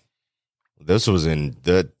Hotel. This was in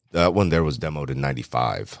that one. There was demoed in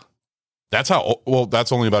 '95. That's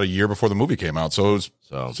that's only about a year before the movie came out. So it was,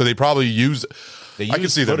 so they probably used. I can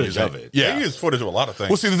see them using of it. Yeah, they used footage of a lot of things.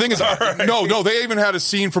 Well, see, the thing is, no, they even had a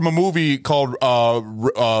scene from a movie called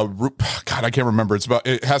God, I can't remember.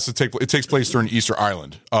 It takes place during Easter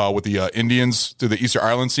Island with the Indians through the Easter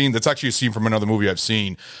Island scene. That's actually a scene from another movie I've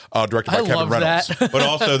seen, directed by Kevin Reynolds. But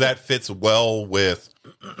also that fits well with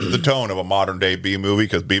the tone of a modern day B movie,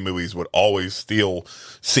 because B movies would always steal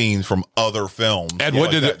scenes from other films. Ed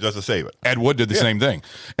Wood did it just to save it. Ed Wood did the same thing,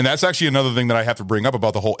 and that's actually another thing that I have to bring up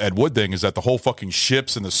about the whole Ed Wood thing is that the whole fucking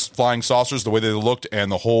ships and the flying saucers, the way they looked,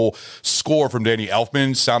 and the whole score from Danny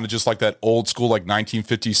Elfman sounded just like that old school like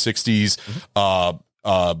 1950s,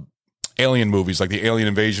 60s. Alien movies, like the Alien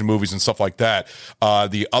Invasion movies and stuff like that.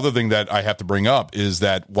 The other thing that I have to bring up is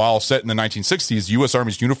that while set in the 1960s, U.S.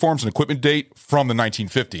 Army's uniforms and equipment date from the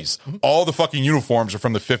 1950s. All the fucking uniforms are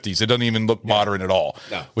from the 50s. It doesn't even look modern at all,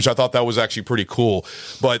 which I thought that was actually pretty cool.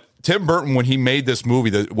 But Tim Burton, when he made this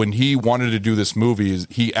movie, when he wanted to do this movie,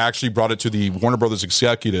 he actually brought it to the Warner Brothers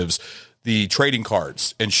executives, the trading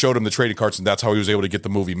cards, and showed him the trading cards, and that's how he was able to get the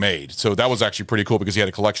movie made. So that was actually pretty cool because he had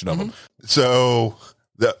a collection of them. So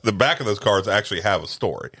the back of those cards actually have a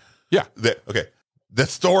story. Yeah. The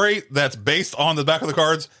story that's based on the back of the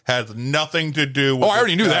cards has nothing to do with I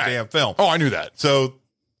already knew that damn film. Oh, I knew that. So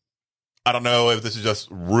I don't know if this is just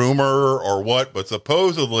rumor or what, but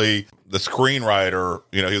supposedly the screenwriter,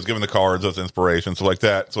 he was given the cards as inspiration, so like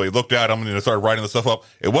that. So he looked at them and started writing the stuff up.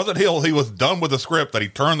 It wasn't until he was done with the script that he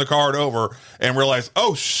turned the card over and realized,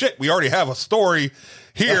 oh shit, we already have a story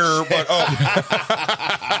here, but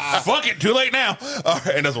fuck it, too late now.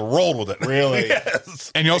 And just rolled with it. Really?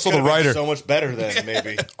 Yes. And also the writer, so much better than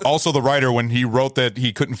maybe. Also the writer, when he wrote that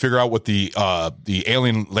he couldn't figure out what the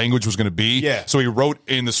alien language was going to be. Yeah. So he wrote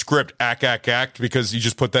in the script act because he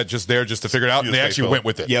just put that just there just to figure it out, and they actually went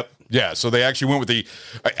with it. Yep. Yeah. So they actually went with the.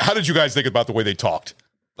 How did you guys think about the way they talked?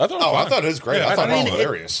 I thought it was great. I thought it was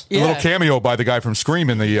hilarious. The little cameo by the guy from Scream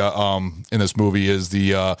in the in this movie is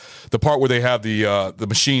the part where they have the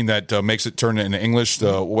machine that makes it turn into English.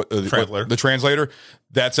 The translator.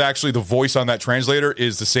 That's actually the voice on that translator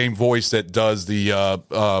is the same voice that does the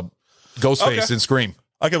Ghostface in Scream.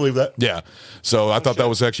 I can believe that. Yeah. So I thought that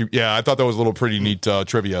was actually I thought that was a little pretty neat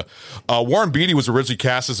trivia. Warren Beatty was originally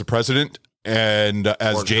cast as the president and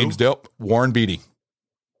as Warren James who? Dale. Warren Beatty.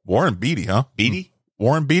 Warren Beatty, huh? Beatty?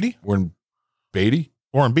 Warren Beatty? Warren Beatty?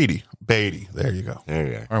 Warren Beatty. Beatty. There you go. There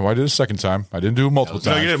you go. All right, well, I did it a second time. I didn't do it multiple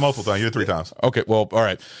times. No, you did it multiple times. You did 3 times. Okay, well, all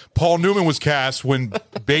right. Paul Newman was cast when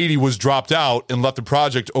Beatty was dropped out and left the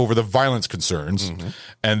project over the violence concerns. Mm-hmm.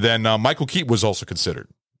 And then Michael Keaton was also considered.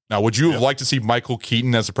 Now, would you have liked to see Michael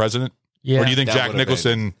Keaton as the president? Yeah. Or do you think That Jack would've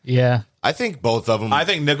Nicholson... Yeah. I think both of them. I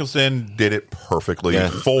think Nicholson did it perfectly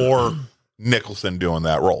for Nicholson doing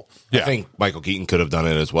that role. I think Michael Keaton could have done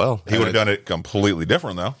it as well. He would have done it completely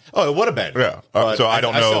different, though. Oh, it would have been. Yeah. But So I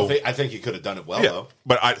don't know. I think he could have done it well, Yeah. though.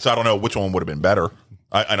 But I don't know which one would have been better.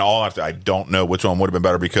 I don't know which one would have been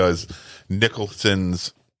better because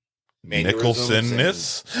Nicholsonness.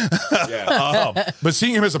 But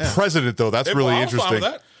seeing him as a president, though, that's really I was fine interesting. with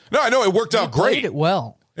that. No, I know it worked He out played great. it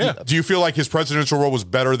well. Yeah. Do you feel like his presidential role was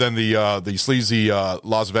better than the sleazy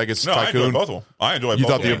Las Vegas No, I tycoon? enjoyed both of them. I enjoyed You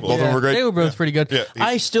both thought of them. both of them were great? They were both pretty good. Yeah,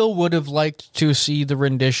 I still would have liked to see the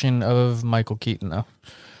rendition of Michael Keaton, though.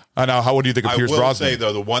 I know. What do you think of I Pierce will Brosnan? say,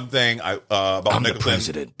 though, the one thing about I'm the Nicholson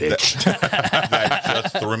president, bitch. that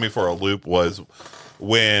just threw me for a loop was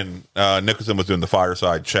when Nicholson was doing the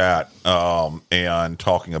fireside chat and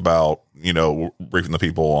talking about, briefing the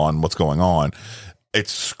people on what's going on. It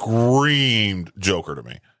screamed Joker to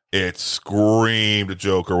me. It screamed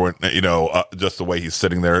Joker when, just the way he's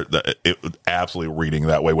sitting there. It was absolutely reading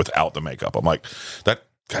that way without the makeup. I'm like,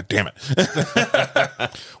 God damn it.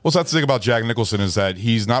 Well, so that's the thing about Jack Nicholson is that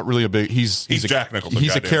he's not really he's Jack Nicholson.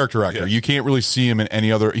 He's a goddamn. character actor. Yeah. You can't really see him in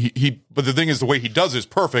any other. But the thing is, the way he does it is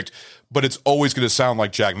perfect. But it's always going to sound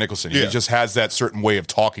like Jack Nicholson. Yeah. He just has that certain way of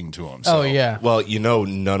talking to him. So. Oh, yeah. Well,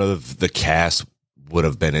 none of the cast would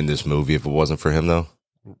have been in this movie if it wasn't for him, though.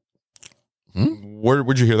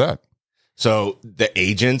 Where'd you hear that? So the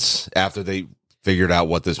agents, after they figured out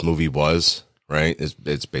what this movie was, right?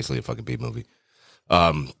 It's basically a fucking B movie.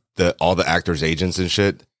 All the actors' agents and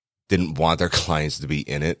shit didn't want their clients to be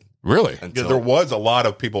in it. Really? Yeah, there was a lot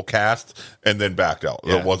of people cast and then backed out.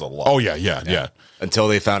 Yeah. There was a lot. Oh, yeah. Until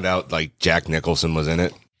they found out like Jack Nicholson was in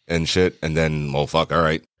it and shit. And then, well, fuck, all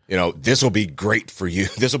right. This will be great for you.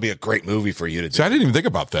 This will be a great movie for you to do. See, I didn't even think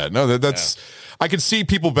about that. No, that's. Yeah. I could see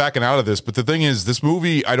people backing out of this, but the thing is, this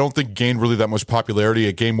movie I don't think gained really that much popularity.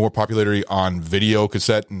 It gained more popularity on video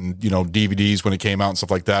cassette and DVDs when it came out and stuff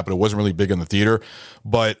like that, but it wasn't really big in the theater.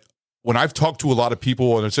 But when I've talked to a lot of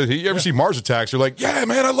people and I said, "Hey, you ever see Mars Attacks?" They're like, "Yeah,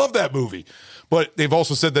 man, I love that movie." But they've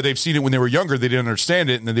also said that they've seen it when they were younger, they didn't understand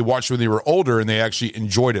it, and then they watched it when they were older, and they actually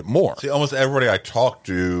enjoyed it more. See, almost everybody I talk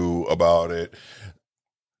to about it,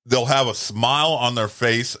 they'll have a smile on their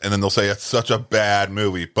face, and then they'll say it's such a bad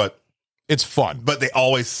movie, but it's fun. But they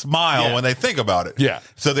always smile when they think about it. Yeah.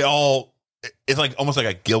 So it's like almost like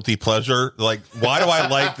a guilty pleasure. Like, why do I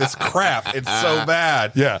like this crap? It's so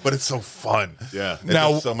bad. Yeah. But it's so fun. Yeah. It's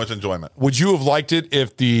Now, just so much enjoyment. Would you have liked it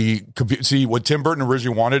if see, what Tim Burton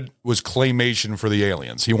originally wanted was claymation for the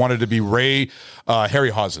aliens. He wanted to be Ray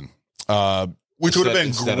Harryhausen. Which would have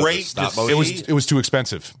been great to see. It was too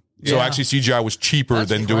expensive. So actually CGI was cheaper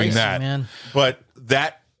than doing that. Man. But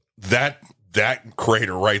that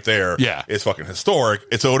crater right there is fucking historic.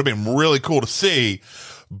 So it would have been really cool to see,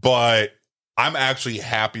 but I'm actually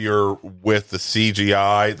happier with the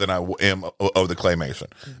CGI than I am of the claymation.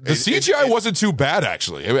 The CGI wasn't too bad,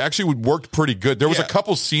 actually. It actually worked pretty good. There was a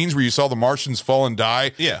couple scenes where you saw the Martians fall and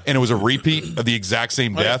die, and it was a repeat of the exact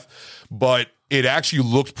same death, but it actually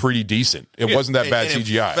looked pretty decent. It wasn't that bad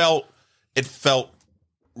CGI. It felt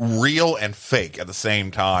real and fake at the same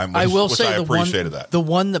time. I will say I appreciated the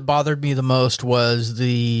one that bothered me the most was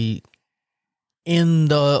in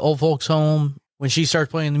the old folks' home when she starts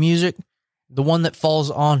playing the music, the one that falls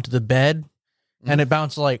onto the bed and it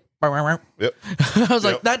bounces like. Yep. I was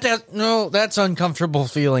like, that's uncomfortable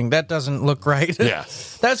feeling. That doesn't look right. Yeah.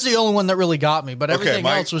 That's the only one that really got me, but everything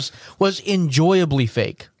else was enjoyably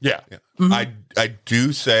fake. Yeah. I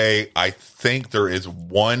do say I think there is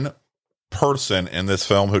one person in this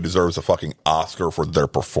film who deserves a fucking Oscar for their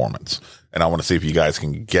performance, and I want to see if you guys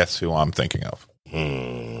can guess who I'm thinking of.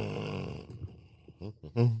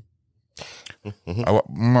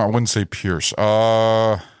 I wouldn't say Pierce.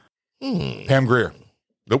 Pam Grier.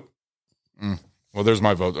 Nope. Well, there's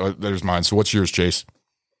my vote. There's mine. So what's yours, Chase?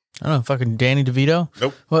 I don't know, fucking Danny DeVito.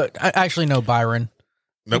 Nope. What? I actually know Byron.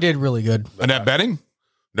 Nope. He did really good. Annette Bening?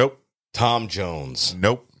 Nope. Tom Jones.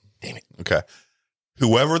 Nope. Damn it. Okay.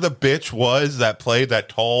 Whoever the bitch was that played that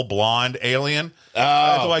tall blonde alien,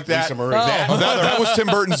 like that. Lisa Marie. That was Tim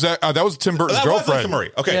Burton's. That was Tim Burton's That was girlfriend. Lisa Marie.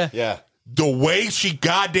 Okay. Yeah. The way she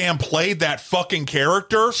goddamn played that fucking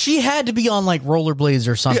character, She had to be on like rollerblades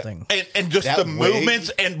or something. and just That the wig,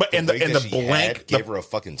 movements and the blank, gave her a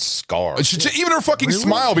fucking scar. Even her fucking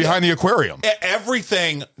smile behind the aquarium.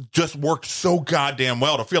 everything just worked so goddamn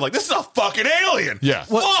well to feel like this is a fucking alien. Yeah.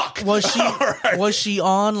 Fuck. Was she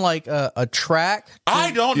on like a track?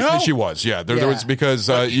 I don't know. She was. Yeah. There was because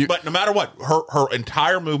but no matter what, her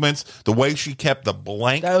entire movements, the way she kept the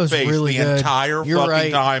blank That was face really the good. entire You're fucking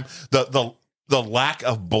right. time, the the lack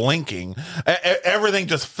of blinking. Everything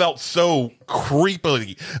just felt so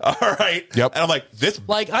creepily. All right. Yep. And I'm like, this know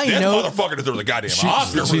motherfucker deserves a goddamn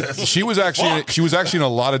Oscar for this. She was actually in a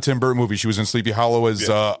lot of Tim Burton movies. She was in Sleepy Hollow as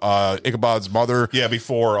Ichabod's mother. Yeah,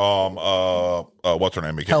 before what's her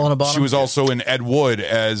name again? Helena Bonham. She was also in Ed Wood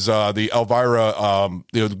as the Elvira,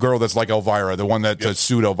 the girl that's like Elvira, the one that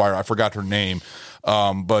sued Elvira. I forgot her name.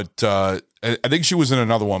 But I think she was in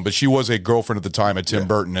another one, but she was a girlfriend at the time at Tim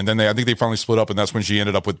Burton. And then I think they finally split up, and that's when she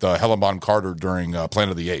ended up with Helen Bonham Carter during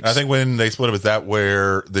Planet of the Apes. I think when they split up, is that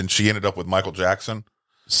where then she ended up with Michael Jackson?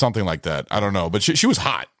 Something like that. I don't know, but she was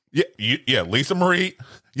hot. Yeah, Lisa Marie.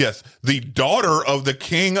 Yes, the daughter of the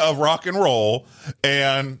king of rock and roll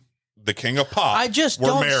and the king of pop. I just were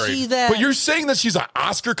don't married. see that. But you're saying that she's an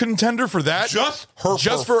Oscar contender for that? Just her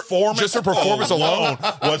performance alone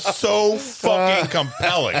was so fucking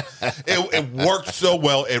compelling. It worked so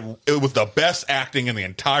well. It was the best acting in the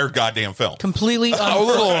entire goddamn film. Completely I'm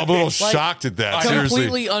a little shocked at that.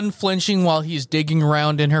 Completely unflinching while he's digging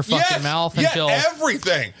around in her fucking mouth until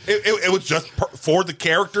everything. It was just for the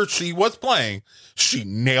character she was playing. She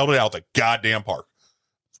nailed it out the goddamn park.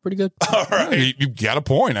 Pretty good. All right. You got a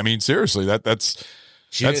point. I mean, seriously, that's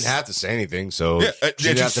she didn't have to say anything, so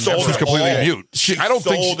she sold it completely all. mute. She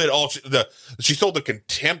sold it all. She sold the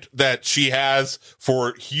contempt that she has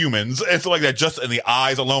for humans. It's like that, just in the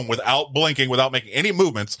eyes alone, without blinking, without making any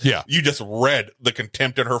movements. Yeah, you just read the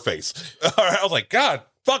contempt in her face. All right, I was like, God,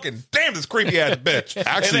 fucking damn, this creepy ass bitch.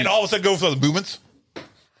 Actually, and then all of a sudden goes for the movements.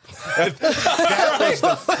 That was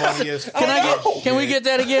the funniest. Can we get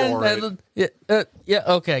that again? Yeah.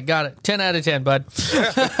 Okay. Got it. 10 out of 10, bud.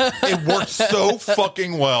 It worked so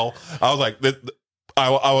fucking well. I was like,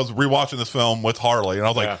 I was rewatching this film with Harley, and I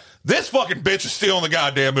was like, this fucking bitch is stealing the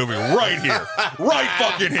goddamn movie right here, right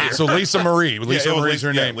fucking here. So Lisa Marie, Marie's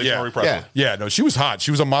her name. Lisa Marie Presley. Yeah. No, she was hot.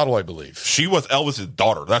 She was a model, I believe. She was Elvis's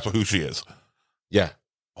daughter. That's who she is. Yeah.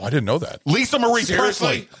 Oh, I didn't know that. Lisa Marie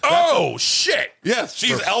Presley. Oh, shit. Yes,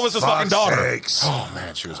 she's Elvis's fucking daughter. Sakes. Oh,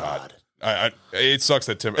 man, she was hot. It sucks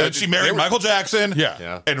that Tim. And she married Michael Jackson.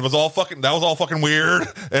 Yeah. And it was all fucking. That was all fucking weird.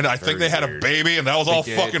 And I think they had a baby, and that was all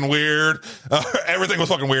fucking weird. Everything was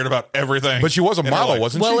fucking weird about everything. But she was a model,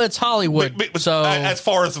 wasn't she? Well, it's Hollywood. So as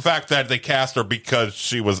far as the fact that they cast her because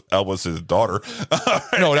she was Elvis's daughter.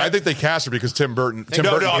 No, I think they cast her because Tim Burton.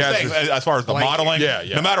 I'm saying as far as the modeling. Yeah.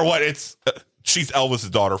 No matter what, it's she's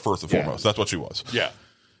Elvis's daughter first and foremost. That's what she was. Yeah.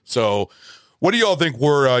 So. What do y'all think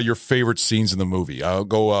were your favorite scenes in the movie? I'll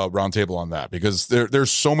go round table on that because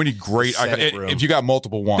there's so many great. If you got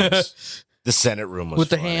multiple ones, the Senate room was with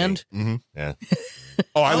the funny. hand. Mm-hmm. Yeah.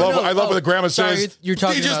 I love when the grandma says, "You're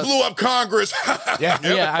talking." He just blew up Congress. Yeah,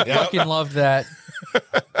 I fucking loved that.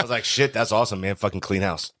 I was like, "Shit, that's awesome, man! Fucking clean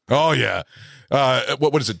house." Oh yeah.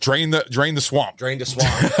 What is it? Drain the swamp. Drain the swamp.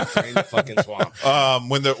 Drain the fucking swamp.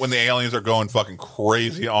 When the aliens are going fucking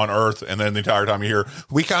crazy on Earth, and then the entire time you hear,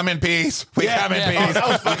 "We come in peace. We come in peace.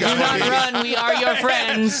 Do not run. We are your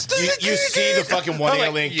friends." You see the fucking one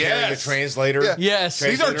alien carrying a translator. Yeah. Yes,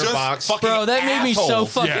 these are just box. fucking bro. That made me so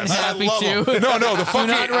assholes. fucking happy too. No, the fucking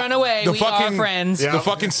do not run away. We are friends. The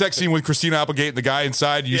fucking sex scene with Christina Applegate and the guy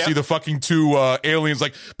inside. You see the fucking two aliens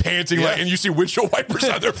like panting, like, and you see windshield wipers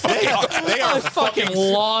on their fucking. They are fucking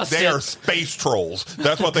lost. They are space trolls.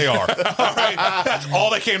 That's what they are. All right, that's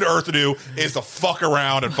all they came to Earth to do is to fuck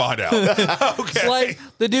around and find out. Okay, it's like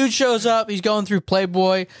the dude shows up. He's going through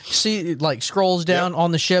Playboy. Scrolls down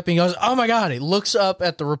on the ship, and he goes, "Oh my god!" He looks up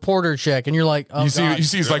at the reporter check, and you're like, "Oh god!" You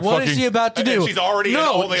see, he's like, "What is he about to do?" And she's already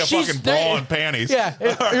only a fucking bra and panties. Yeah,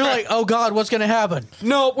 you're like, "Oh god, what's gonna happen?"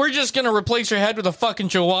 No, we're just gonna replace your head with a fucking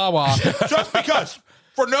chihuahua. Just because.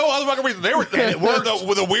 For no other fucking reason. They were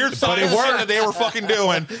with a weird science shit that they were fucking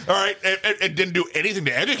doing. All right. It didn't do anything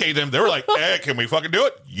to educate them. They were like, hey, can we fucking do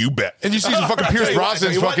it? You bet. And you see some fucking Pierce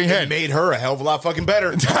Brosnan's fucking head. It made her a hell of a lot fucking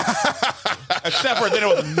better. Except for then it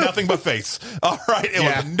was nothing but face. All right. It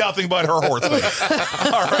was nothing but her horse face.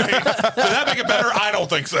 All right. Did that make it better? I don't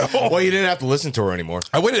think so. Well, you didn't have to listen to her anymore.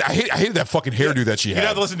 I hated that fucking hairdo that she had. You didn't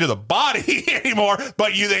have to listen to the body anymore,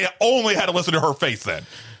 but they only had to listen to her face then.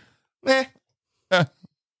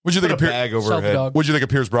 What'd you think of bag over her head? What'd you think of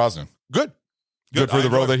Pierce Brosnan? Good for the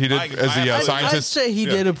role that he did as the scientist. I'd say he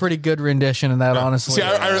did a pretty good rendition in that, honestly. See,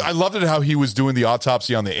 I loved it how he was doing the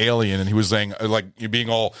autopsy on the alien, and he was saying, like, you're being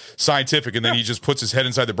all scientific, and then he just puts his head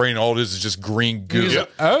inside the brain, and all it is just green goo. Like,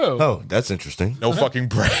 oh, that's interesting. No fucking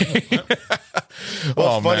brain.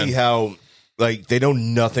 Well, it's funny how, like, they know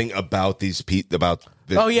nothing about these about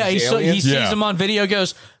the he sees them on video,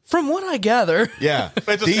 goes, from what I gather. Yeah.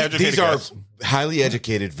 These are highly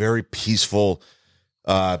educated, very peaceful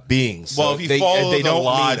beings. Well, if you follow the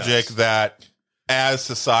logic that as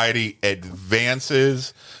society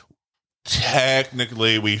advances,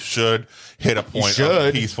 technically we should hit a point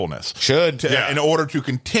of peacefulness. In order to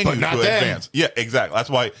continue to advance. Yeah, exactly. That's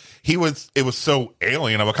why it was so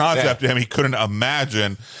alien of a concept to him. He couldn't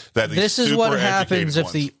imagine that this is what happens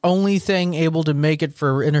if the only thing able to make it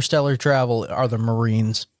for interstellar travel are the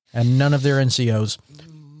Marines and none of their NCOs.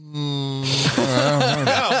 No,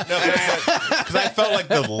 because I felt like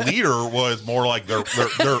the leader was more like their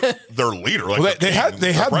leader. Like well, they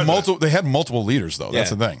had multiple leaders though. That's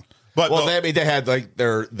the thing. But they had like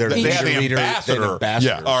their leader, ambassador.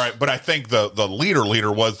 Yeah, all right. But I think the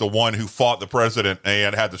leader was the one who fought the president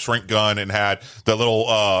and had the shrink gun and had the little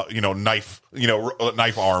knife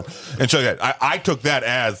arm. And so I took that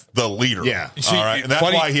as the leader. Yeah, all right. And that's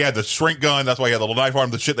why he had the shrink gun. That's why he had the little knife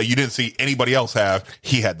arm. The shit that you didn't see anybody else have.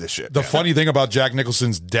 He had this shit. The funny thing about Jack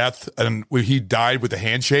Nicholson's death and when he died with a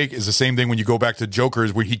handshake is the same thing when you go back to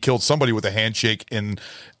Joker's where he killed somebody with a handshake in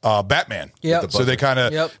Batman. Yeah. So they kind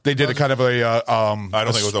of they did a kind of a I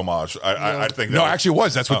don't think it was homage. I think actually it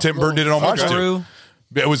was. That's what Tim Burton did an homage to.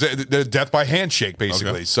 It was the death by handshake, basically.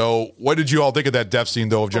 Okay. So, what did you all think of that death scene,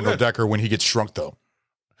 though, of General Decker when he gets shrunk, though?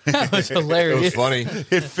 That was hilarious. It was funny.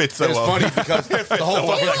 It fits so well. It's funny because the whole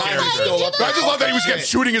fucking time he's still up there. I just love that he was kept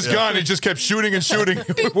shooting his gun. He just kept shooting and shooting.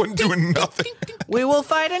 It wasn't doing nothing. We will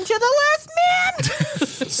fight until the last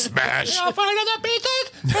man. Smash. We'll fight to the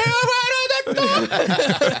beaches. We'll fight to the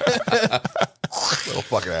little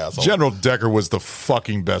fucking asshole. General Decker was the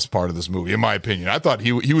fucking best part of this movie, in my opinion. I thought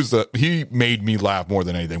he made me laugh more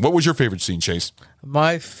than anything. What was your favorite scene, Chase?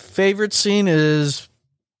 My favorite scene is,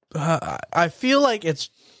 I feel like it's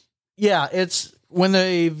when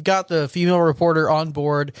they've got the female reporter on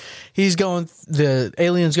board. The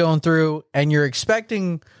alien's going through, and you're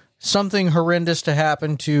expecting something horrendous to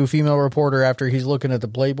happen to female reporter after he's looking at the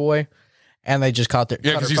Playboy. And they just caught their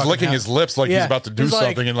because he's licking his lips like he's about to do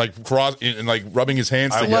something and like rubbing his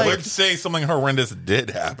hands together. I would say something horrendous did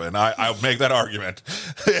happen. I'll make that argument.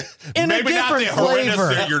 In maybe a not the different horrendous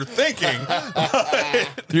flavor. that you're thinking.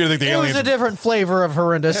 You think the it was a different flavor of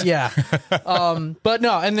horrendous, yeah. But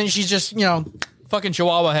no, and then she's just fucking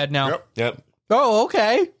Chihuahua head now. Yep. Oh,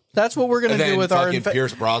 okay. That's what we're gonna do with our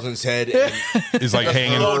Pierce Brosnan's head. Is like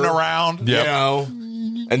hanging floating around. You know.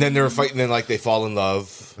 And then they're fighting, then like they fall in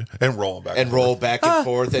love and roll back and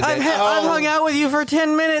forth. And I've hung out with you for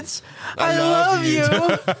 10 minutes. I love you.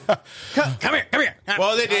 Come here.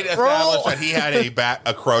 Well, they did establish that he had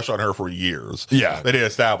a crush on her for years. Yeah, they did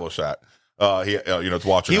establish that. It's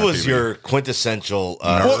watching. He was TV. your quintessential.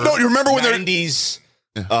 Well, no, you remember when 90s.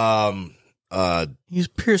 He's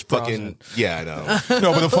Pierce Brosnan. Yeah, I know.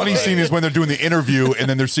 No, but the funny scene is when they're doing the interview and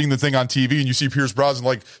then they're seeing the thing on TV and you see Pierce Brosnan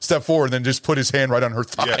like step forward and then just put his hand right on her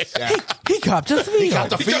thigh. Yes. Yeah. He copped a feel. He got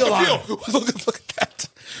the feel on him. Look at that.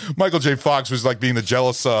 Michael J. Fox was like being the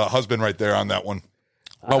jealous husband right there on that one.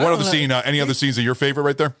 What other scene? Any other scenes are your favorite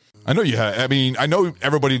right there? I know you had. I mean, I know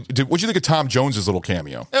everybody did. What'd you think of Tom Jones's little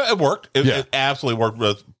cameo? It worked. It absolutely worked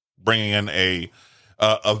with bringing in a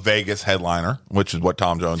Vegas headliner, which is what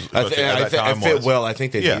Tom Jones I fit well. I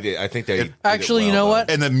think they did it. I think they actually, you know what?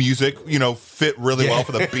 And the music, fit really well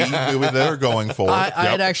for the beat they're going for. I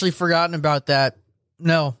had actually forgotten about that.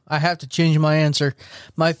 No, I have to change my answer.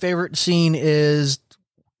 My favorite scene is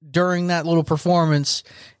during that little performance.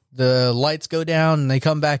 The lights go down and they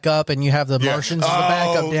come back up, and you have the Martians as the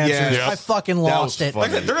backup dancers. Yeah. I fucking lost it. They're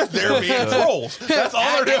just there being trolls. That's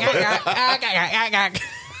all they're doing.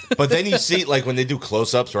 But then you see, like, when they do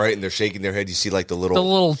close-ups, right, and they're shaking their head, you see, like, the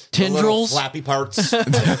little tendrils, flappy parts,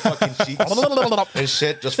 and their fucking cheeks and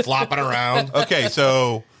shit just flopping around. Okay,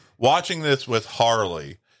 so watching this with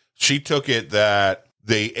Harley, she took it that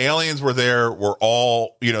the aliens were there, were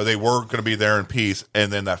all, they were going to be there in peace,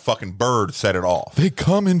 and then that fucking bird set it off. They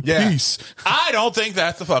come in peace. I don't think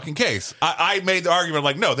that's the fucking case. I made the argument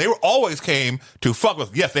like, no, they always came to fuck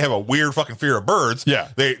with. Yes, they have a weird fucking fear of birds. Yeah.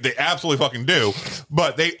 They absolutely fucking do.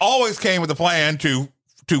 But they always came with a plan to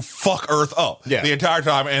fuck Earth up the entire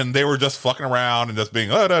time, and they were just fucking around and just being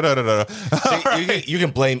See, you can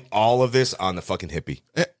blame all of this on the fucking hippie.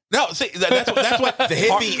 No, see, that's what the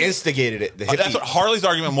hippie instigated it. That's what Harley's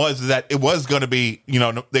argument was, is that it was going to be,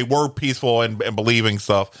 they were peaceful and believing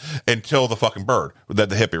stuff until the fucking bird that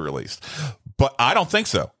the hippie released. But I don't think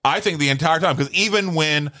so. I think the entire time, because even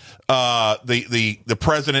when the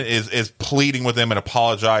president is pleading with them and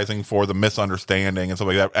apologizing for the misunderstanding and stuff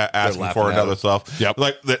like that, asking for it and other stuff,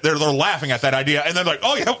 like they're laughing at that idea, and they're like,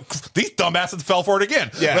 "Oh yeah, these dumbasses fell for it again.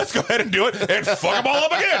 Yeah. Let's go ahead and do it and fuck them all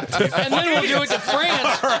up again." And then we'll do it to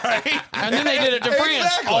France, right? And then they did it to France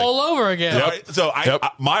all over again. Yep. So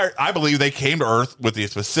I believe they came to Earth with the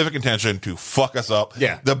specific intention to fuck us up.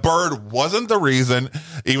 Yeah. The bird wasn't the reason,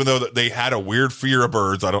 even though they had a weird fear of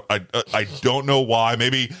birds. I don't know why.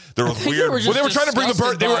 Maybe there was weird. They were trying to bring the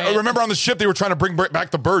bird. Remember on the ship, they were trying to bring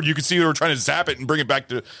back the bird. You could see they were trying to zap it and bring it back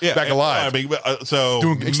alive. I mean, so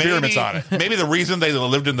doing experiments on it. Maybe the reason they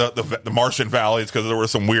lived in the Martian valley is because there were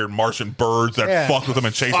some weird Martian birds that fucked with them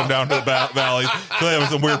and chased them down to the valleys. So they have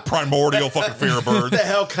some weird primordial fucking fear of birds. What the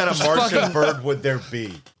hell kind of Martian bird would there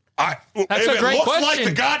be? That's a great looks question. like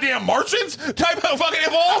the goddamn Martians type of fucking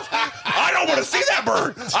evolved. I don't want to see that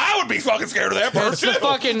bird. I would be fucking scared of that bird. It's the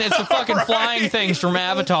fucking right? Flying things from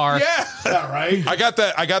Avatar. Yeah, right. I got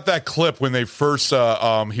that clip when they first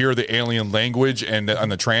hear the alien language and on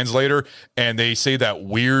the translator, and they say that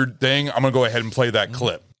weird thing. I'm gonna go ahead and play that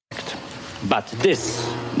clip. But this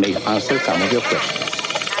may answer some of your questions.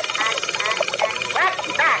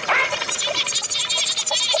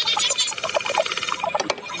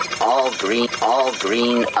 All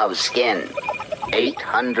green of skin.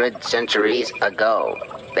 800 centuries ago,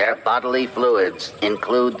 their bodily fluids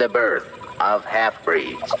include the birth of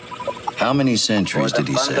half-breeds. How many centuries did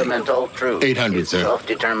he say? Fundamental truth 800, is sir.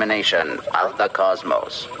 Self-determination of the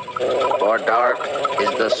cosmos. For dark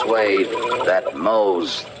is the swathe that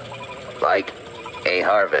mows like a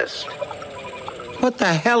harvest. What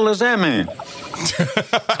the hell does that mean?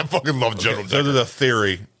 I fucking love General So there's a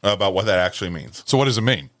theory about what that actually means. So what does it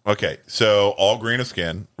mean? Okay, so all green of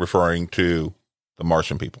skin, referring to the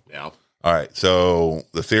Martian people. Yeah. All right, so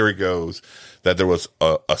the theory goes that there was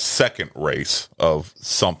a second race of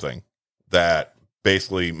something that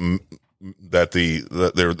basically that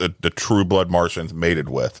the true blood Martians mated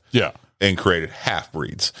with. Yeah. And created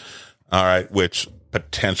half-breeds. All right, which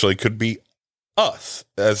potentially could be us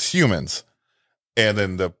as humans. And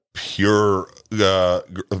then the pure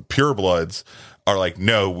bloods are like,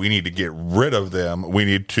 no, we need to get rid of them. We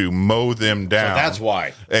need to mow them down. So that's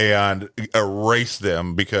why. And erase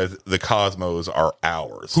them because the cosmos are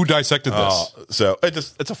ours. Who dissected this? So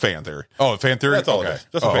it's a fan theory. Oh, a fan theory? That's all it is.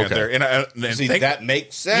 Just a fan theory. And see, that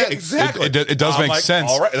makes sense. Yeah, exactly. It does make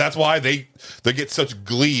sense. All right. That's why they get such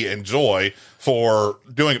glee and joy for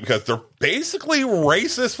doing it, because they're basically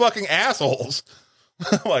racist fucking assholes.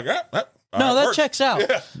 Like, no, that checks out.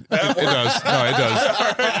 Yeah. It does. No, it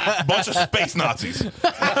does. Bunch of space Nazis.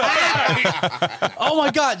 Oh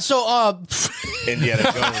my God! So, Indiana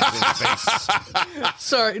Jones in space.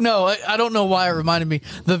 Sorry, no, I don't know why it reminded me.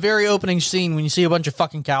 The very opening scene when you see a bunch of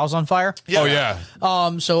fucking cows on fire. Yeah. Oh yeah.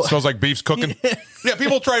 So smells like beef's cooking. Yeah,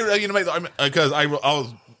 people try to because I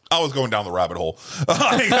was going down the rabbit hole.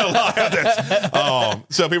 I ain't gonna lie on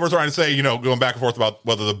this. So people are trying to say, going back and forth about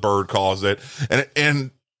whether the bird caused it,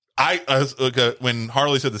 and when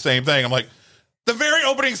Harley said the same thing, I'm like, the very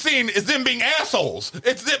opening scene is them being assholes.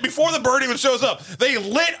 It's that before the bird even shows up, they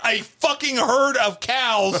lit a fucking herd of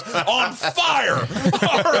cows on fire.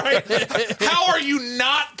 All right, how are you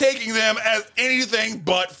not taking them as anything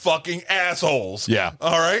but fucking assholes? Yeah.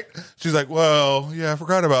 All right. She's like, well, yeah, I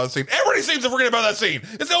forgot about the scene. Everybody seems to forget about that scene.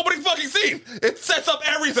 It's the opening fucking scene. It sets up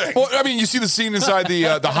everything. Well, I mean, you see the scene inside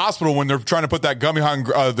the hospital when they're trying to put that gummy on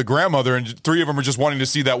the grandmother, and three of them are just wanting to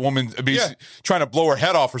see that woman be trying to blow her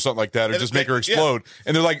head off or something like that, or just make her explode.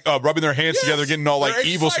 And they're like rubbing their hands together, getting all like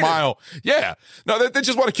evil smile. Yeah. No, they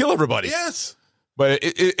just want to kill everybody. Yes. But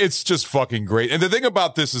it's just fucking great. And the thing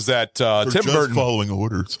about this is that Tim Burton following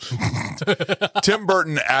orders. Tim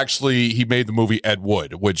Burton he made the movie Ed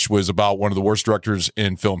Wood, which was about one of the worst directors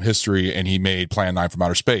in film history, and he made Plan 9 from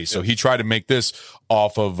Outer Space. So he tried to make this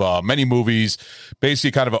off of many movies,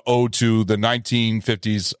 basically kind of an ode to the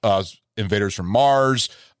 1950s Invaders from Mars.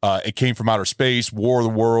 It Came from Outer Space, War of the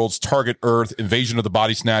Worlds, Target Earth, Invasion of the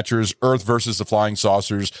Body Snatchers, Earth versus the Flying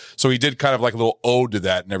Saucers. So he did kind of like a little ode to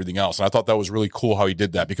that and everything else. And I thought that was really cool how he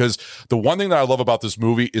did that, because the one thing that I love about this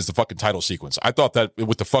movie is the fucking title sequence. I thought that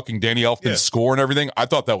with the fucking Danny Elfman score and everything, I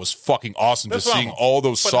thought that was fucking awesome. Just seeing all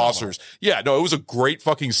those saucers. Yeah, no, it was a great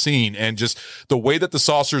fucking scene. And just the way that the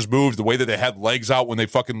saucers moved, the way that they had legs out when they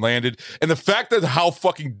fucking landed, and the fact that how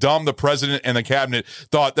fucking dumb the president and the cabinet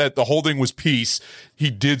thought that the whole thing was peace. He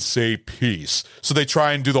did say peace. So they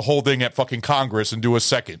try and do the whole thing at fucking Congress and do a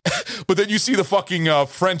second. But then you see the fucking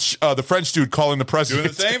French dude calling the president.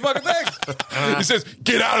 Doing the same fucking thing. He says,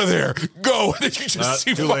 get out of there. Go. And then you just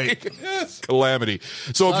see fucking calamity.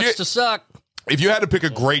 So if to suck. If you had to pick a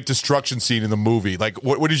great destruction scene in the movie, like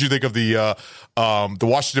what did you think of the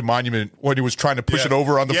Washington Monument when he was trying to push it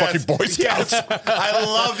over on the fucking Boy Scouts? Yes. I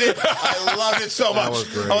loved it. I loved it so much.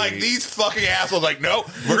 I'm like, these fucking assholes. Like, no,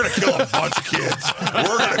 we're gonna kill a bunch of kids.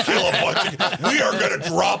 We're gonna kill a bunch of. We are gonna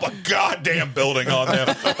drop a goddamn building on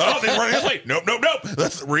them. Oh, they run this way. Nope.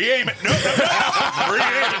 Let's re-aim it. Nope.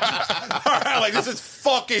 Re-aim it. All right, like this is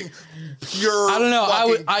fucking pure. I don't know.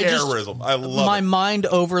 I terrorism. I love my it. mind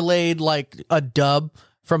overlaid like a dub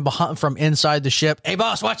from inside the ship. Hey,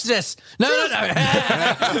 boss, watch this. No.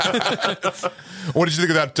 What did you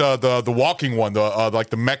think of that? The walking one, like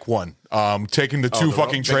the mech one, taking the two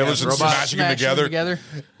fucking trailers and smashing them together.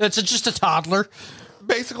 It's just a toddler,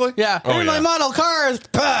 basically. Yeah. Oh, my model cars.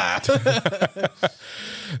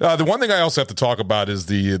 The one thing I also have to talk about is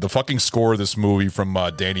the fucking score of this movie from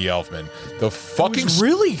Danny Elfman. The fucking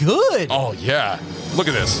really good. Oh yeah, look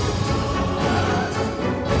at this.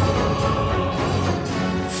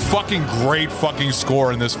 Fucking great fucking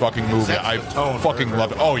score in this fucking movie. I fucking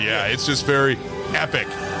love it. Oh yeah, it's just very epic.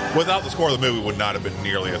 Without the score of the movie, it would not have been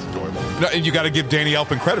nearly as enjoyable. No, and you got to give Danny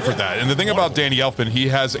Elfman credit for that. And the thing about Danny Elfman, he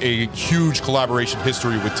has a huge collaboration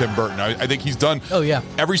history with Tim Burton. I think he's done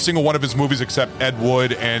every single one of his movies except Ed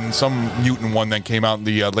Wood and some mutant one that came out in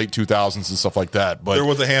the late 2000s and stuff like that. But there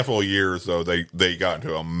was a handful of years, though, they got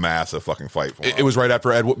into a massive fucking fight for it was right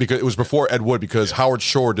after Ed Wood, because it was before Ed Wood, because Howard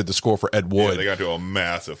Shore did the score for Ed Wood. Yeah, they got into a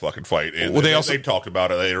massive fucking fight. And well, they talked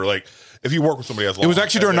about it. They were like, if you work with somebody as long, it was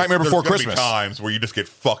actually during Nightmare Before there's Christmas. Be times where you just get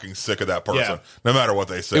fucking sick of that person, no matter what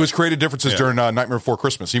they say. It was creative differences during Nightmare Before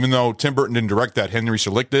Christmas, even though Tim Burton didn't direct that, Henry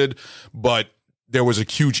Selick did, but there was a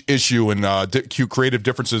huge issue and creative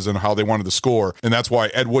differences in how they wanted the score, and that's why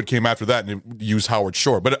Ed Wood came after that and used Howard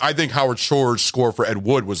Shore. But I think Howard Shore's score for Ed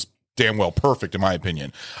Wood was damn well perfect, in my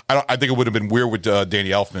opinion. I think it would have been weird with Danny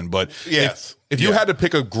Elfman, but if you had to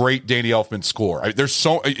pick a great Danny Elfman score,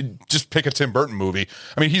 just pick a Tim Burton movie.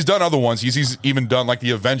 I mean, he's done other ones. He's even done like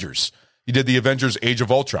the Avengers. He did the Avengers Age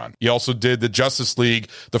of Ultron. He also did the Justice League,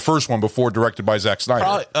 the first one before directed by Zack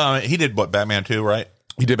Snyder. He did Batman 2, right?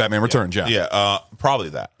 He did Batman Returns, yeah. Probably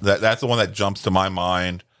that's the one that jumps to my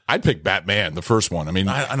mind. I'd pick Batman, the first one. I mean,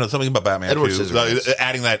 I know something about Batman Edward 2. Scissorhands.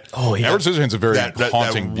 Adding that. Oh, yeah. Edward Scissorhands is a very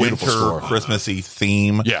haunting, beautiful winter score. Christmassy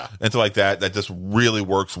theme. Yeah. And stuff like that. That just really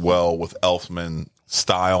works well with Elfman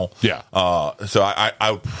style. Yeah. So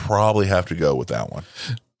I would probably have to go with that one.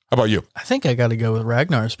 How about you? I think I got to go with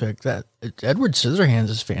Ragnar's pick. That Edward Scissorhands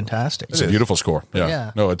is fantastic. It's a beautiful score.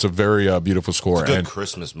 Yeah. No, it's a very beautiful score. It's a good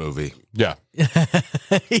Christmas movie. Yeah.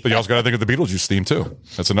 But you also got to think of the Beetlejuice theme, too.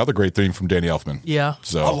 That's another great theme from Danny Elfman. Yeah.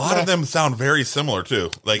 So a lot of them sound very similar,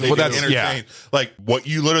 too. Like, Well, that's- entertain. Like, what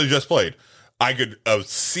you literally just played, I could have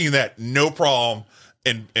seen that no problem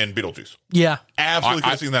in Beetlejuice. Yeah. Absolutely could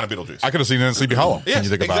have seen that in Beetlejuice. I could have seen that in Sleepy Hollow. Yes, when you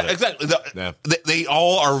think about it. exactly. They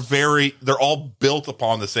all are they're all built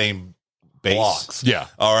upon the same Base. blocks. Yeah.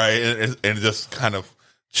 All right. And it just kind of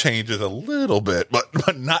changes a little bit,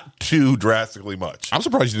 but not too drastically much. I'm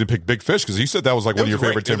surprised you didn't pick Big Fish, because you said that was like one of your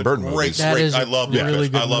favorite Tim Burton movies. I love Big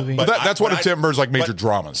Fish. I love, but that's one of Tim Burton's like major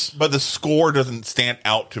dramas. But the score doesn't stand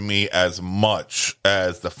out to me as much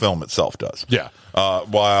as the film itself does. Yeah.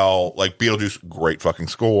 While like Beetlejuice, great fucking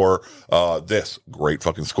score. This great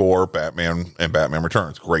fucking score. Batman and Batman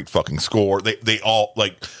Returns, great fucking score. They all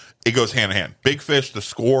like. It goes hand in hand. Big Fish, the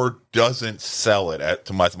score doesn't sell it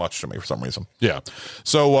as much to me for some reason. Yeah.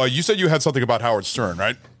 So you said you had something about Howard Stern,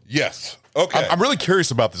 right? Yes. Okay. I'm really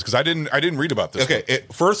curious about this because I didn't read about this. Okay.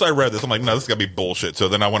 First, I read this. I'm like, no, this is gotta be bullshit. So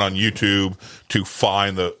then I went on YouTube to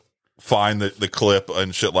find the clip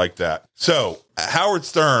and shit like that. So Howard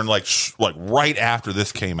Stern, like right after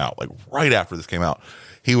this came out,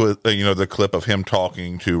 he was, the clip of him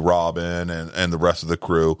talking to Robin and the rest of the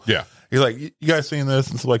crew. Yeah. He's like, you guys seen this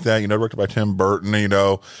and stuff like that? Directed by Tim Burton.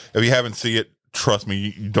 If you haven't seen it, trust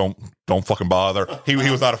me, you don't fucking bother. He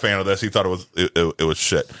was not a fan of this. He thought it was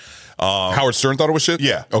shit. Howard Stern thought it was shit?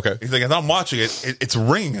 Yeah. Okay. He's like, as I'm watching it, it's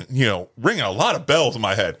ringing a lot of bells in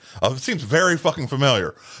my head. It seems very fucking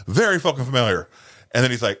familiar. Very fucking familiar. And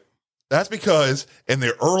then he's like, that's because in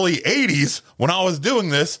the early 80s, when I was doing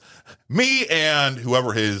this, me and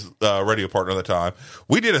whoever his radio partner at the time,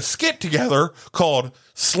 we did a skit together called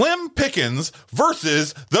Slim Pickens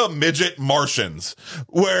versus the Midget Martians,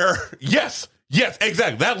 where, yes,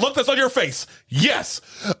 exactly. That look that's on your face. Yes.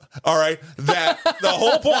 All right. That the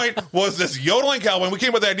whole point was this yodeling cowboy. We came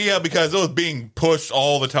up with the idea because it was being pushed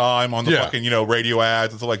all the time on the fucking, radio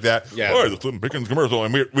ads and stuff like that. Yeah. Oh, the Slim Pickens commercial.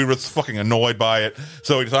 And we were fucking annoyed by it.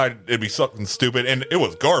 So we decided it'd be something stupid. And it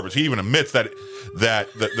was garbage. He even admits that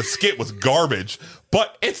the skit was garbage.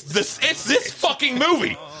 but it's this fucking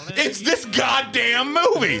movie. It's this goddamn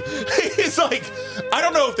movie. It's like, I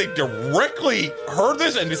don't know if they directly heard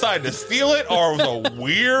this and decided to steal it, or it was a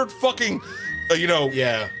weird fucking,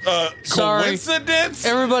 coincidence.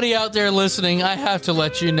 Everybody out there listening, I have to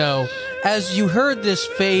let you know, as you heard this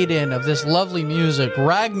fade in of this lovely music,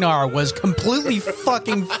 Ragnar was completely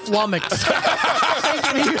fucking flummoxed.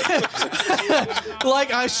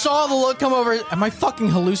 Like, I saw the look come over. Am I fucking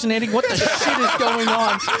hallucinating? What the shit is going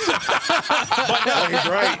on? But no, he's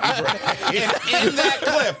right. In that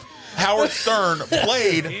clip, Howard Stern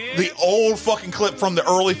played the old fucking clip from the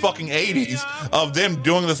early fucking 80s of them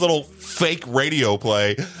doing this little fake radio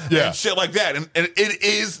play and shit like that. And it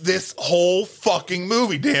is this whole fucking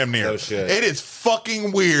movie, damn near. No shit. It is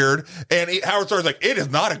fucking weird. And Howard Stern's like, it is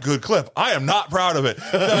not a good clip. I am not proud of it.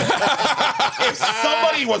 If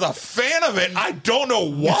somebody was a fan of it, I don't know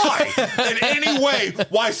why, in any way,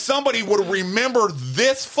 why somebody would remember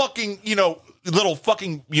this fucking, little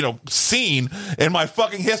fucking, scene in my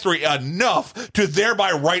fucking history enough to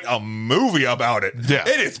thereby write a movie about it. Yeah.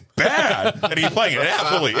 It is bad. And he's playing it.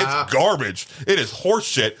 Absolutely. It's garbage. It is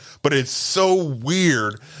horseshit, but it's so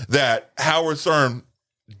weird that Howard Stern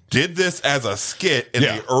did this as a skit in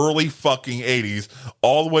the early fucking 80s,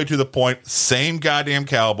 all the way to the point, same goddamn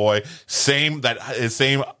cowboy, same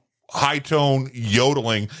high tone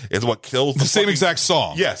yodeling is what kills the same exact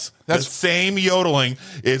song. Yes. The same yodeling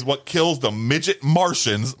is what kills the midget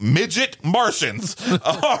Martians.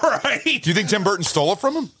 All right. Do you think Tim Burton stole it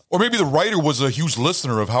from him? Or maybe the writer was a huge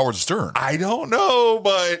listener of Howard Stern? I don't know,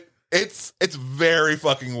 but it's very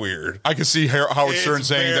fucking weird. I can see Howard Stern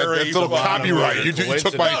saying that's a little copyright. You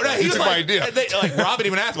took my idea. Like Robin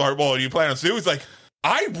even asked him, well, are you planning on suing? He's like,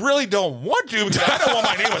 I really don't want to, because I don't want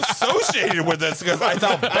my name associated with this, because that's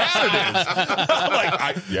how bad it is. I'm like,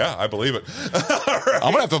 I believe it. Right.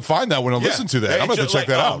 I'm gonna have to find that one and listen to that. I'm gonna have to check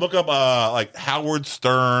that out. Look up like Howard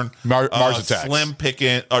Stern, Mars Attacks, Slim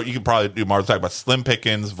Pickens, or you can probably do Mars Attacks, but Slim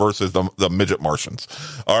Pickens versus the midget Martians.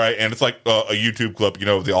 All right, and it's like a YouTube clip,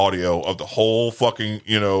 the audio of the whole fucking,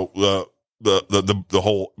 the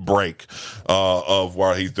whole break of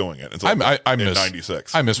where he's doing it. It's like I miss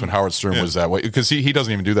 96. I miss when Howard Stern was that way, because he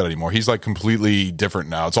doesn't even do that anymore. He's like completely different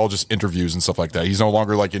now. It's all just interviews and stuff like that. He's no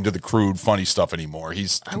longer like into the crude, funny stuff anymore.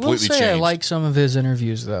 He's completely changed. I like some of his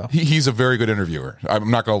interviews though. He's a very good interviewer. I'm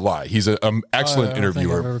not gonna lie. He's an excellent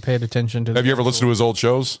interviewer. I've ever paid attention to. Have you ever listened to his old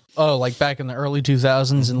shows? Oh, like back in the early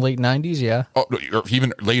 2000s and late 90s, yeah. Oh,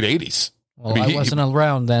 even late 80s. Well, I wasn't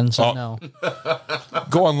around then, so no.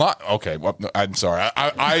 Go online. Okay, well, I'm sorry.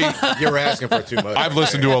 You're asking for too much. I've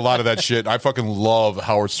listened to a lot of that shit. I fucking love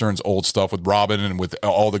Howard Stern's old stuff with Robin and with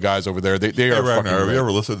all the guys over there. They are fucking. Have you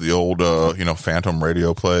ever listened to the old, Phantom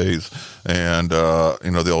radio plays and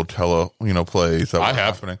the old plays that were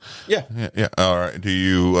happening? Yeah. All right. Do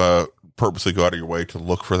you purposely go out of your way to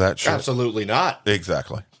look for that shit? Absolutely not.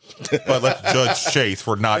 Exactly. But let's judge Chase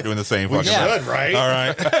for not doing the same fucking thing. Should, right? All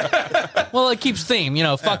right. Well, it keeps theme,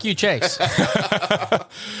 fuck you, Chase.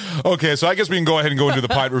 Okay, so I guess we can go ahead and go into the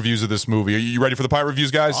pilot reviews of this movie. Are you ready for the pilot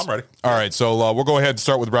reviews, guys? I'm ready. All right, so we'll go ahead and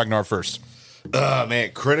start with Ragnar first.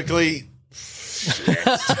 Man, critically,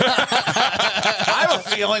 I have a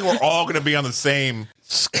feeling we're all going to be on the same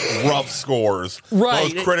rough scores,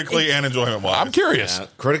 right? Both critically and enjoyment wise. I'm curious. Yeah,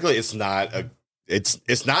 critically, it's not a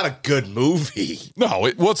good movie. No,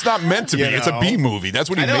 it's not meant to be. It's a B movie. That's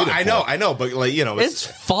what he made it for. I know, but it's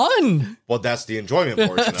fun. Well, that's the enjoyment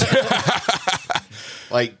portion of it.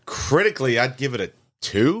 Like critically, I'd give it a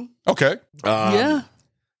 2. Okay. Yeah.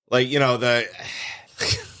 I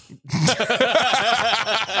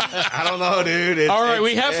don't know, dude. All right,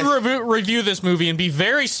 we have to review this movie and be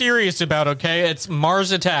very serious about it, okay? It's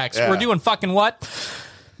Mars Attacks. Yeah. We're doing fucking what?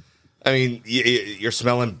 I mean, you're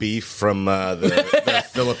smelling beef from the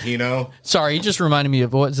Filipino. Sorry, you just reminded me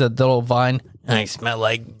of what's that little vine? I smell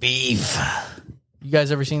like beef. You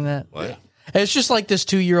guys ever seen that? What? It's just like this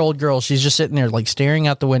 2-year-old girl. She's just sitting there, like staring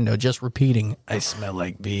out the window, just repeating, "I smell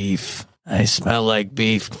like beef. I smell like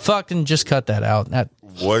beef." Fucking just cut that out.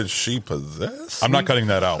 Was she possessed? I'm not cutting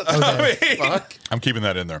that out. Okay. Fuck. I'm keeping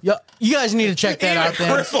that in there. Yeah, you guys need to check that out.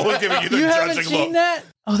 Then Crystal was giving you the you haven't judging seen look. that?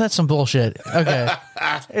 Oh, that's some bullshit. Okay,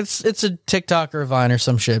 it's a TikTok or a Vine or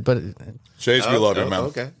some shit. But Chase, we love you, man.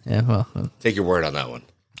 Okay, yeah, well, take your word on that one.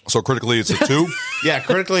 So critically, it's a 2. Yeah,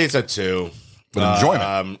 critically, it's a 2. But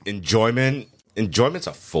enjoyment's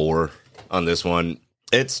a 4 on this one.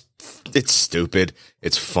 It's stupid.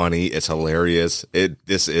 It's funny. It's hilarious. I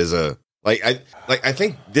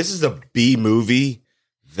think this is a B movie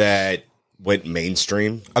that went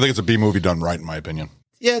mainstream. I think it's a B movie done right, in my opinion.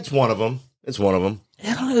 Yeah, it's one of them.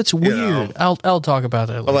 I don't know, it's weird. I'll talk about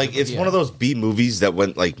that. But like, it's one of those B movies that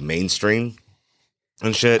went like mainstream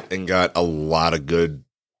and shit, and got a lot of good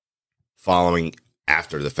following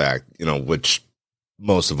after the fact. Which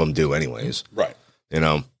most of them do, anyways. Right.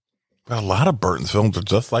 But a lot of Burton's films are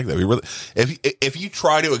just like that. We really, if you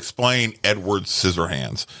try to explain Edward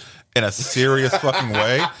Scissorhands in a serious fucking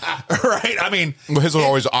way, right? I mean, his are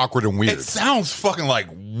always awkward and weird. It sounds fucking like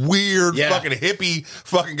weird, fucking hippie,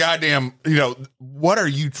 fucking goddamn. What are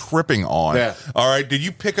you tripping on? Yeah. All right, did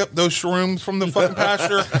you pick up those shrooms from the fucking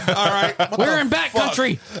pasture? All right, we're in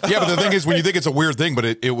backcountry. Yeah, but the thing is, when you think it's a weird thing, but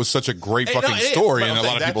it was such a great fucking story, and a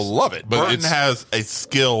lot of people love it. But Burton has a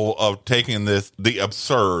skill of taking the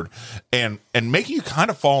absurd and making you kind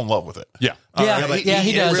of fall in love with it. Yeah,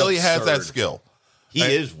 he does. Really has that skill. He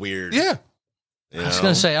is weird. Yeah. I was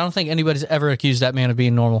going to say, I don't think anybody's ever accused that man of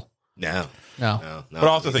being normal. No. But I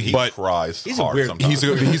also think he cries. He's a hard weird. sometimes.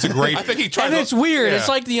 He's a great. I think he tries. And it's weird. Yeah. It's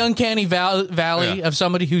like the uncanny valley of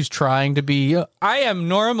somebody who's trying to be. I am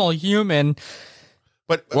normal human.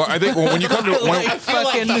 But I think when you come to, I feel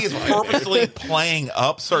like he is purposely playing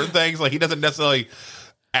up certain things. Like he doesn't necessarily.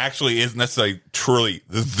 Actually, isn't necessarily truly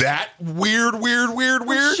that weird.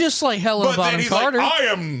 It's just like Helena But then Bonham he's Carter. like, I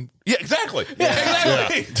am. Yeah, exactly.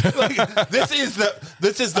 Exactly. Like, this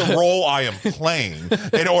is the role I am playing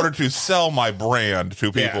in order to sell my brand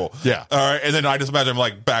to people. Yeah. All right. And then I just imagine him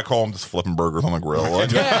like back home just flipping burgers on the grill, and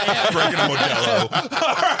drinking a Modelo.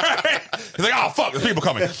 All right. He's like, oh fuck, there's people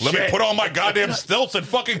coming. Let me put on my goddamn stilts and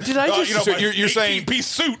fucking. Did I just? my you're saying 18-piece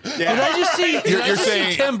suit. Did I just see? You're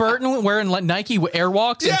saying Tim Burton wearing like Nike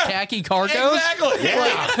Airwalks and khaki cargos? Exactly.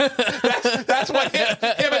 Yeah. That's what him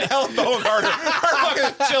and Helen Bonham Carter are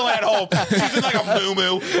fucking chilling at home. She's in like a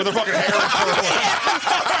moo-moo with her fucking hair in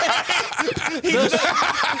he's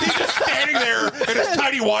just standing there in his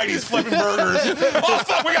tiny whities flipping burgers. Oh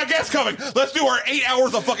fuck, we got guests coming. Let's do our 8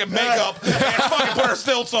 hours of fucking makeup and fucking put our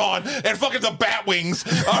stilts on and fucking the bat wings.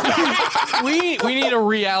 All right. We need a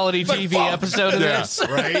reality TV episode of this.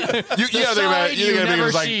 Right?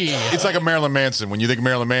 It's like a Marilyn Manson. When you think of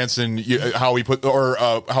Marilyn Manson, how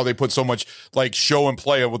they put so much like show and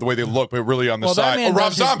play with the way they look, but really on the side. Oh,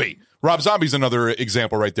 Rob Zombie. Rob Zombie's another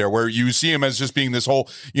example right there, where you see him as just being this whole,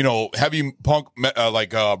 heavy punk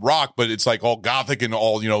rock, but it's like all gothic and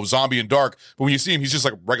all, zombie and dark. But when you see him, he's just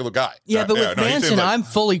like a regular guy. Yeah, but with Manson, I'm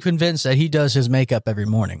fully convinced that he does his makeup every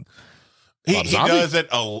morning. He does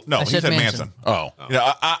it. No, he said Manson. Oh,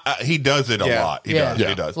 he does it a lot. He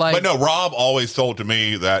does. But no, Rob always told to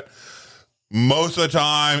me that most of the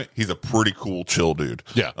time he's a pretty cool, chill dude.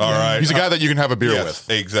 Yeah, all right. He's a guy that you can have a beer with.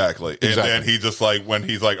 Exactly. And then he just like when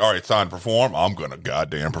he's like, all right, it's time to perform. I'm gonna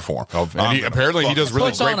goddamn perform. Apparently, he does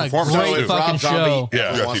really great performances. Great fucking show.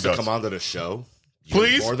 Yeah, wants to come onto the show.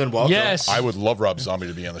 Please, more than welcome. Yes, I would love Rob Zombie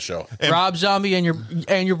to be on the show. Rob Zombie and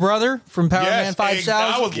your brother from Power Man 5000.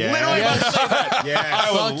 I was literally about to say that.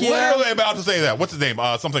 I was literally about to say that. What's his name?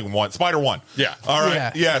 Something one. Spider One. Yeah. All right.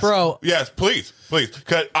 Yeah. Yes, bro. Yes, please.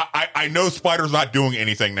 Because I know Spider's not doing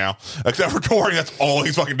anything now except for touring. That's all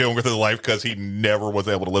he's fucking doing with his life because he never was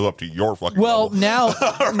able to live up to your fucking. Well, level.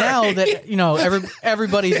 now that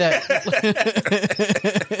everybody that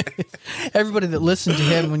everybody that listened to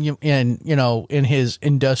him when in his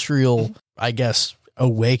industrial, I guess,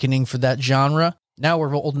 awakening for that genre. Now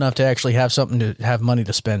we're old enough to actually have something to have money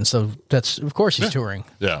to spend. So that's, of course, he's touring.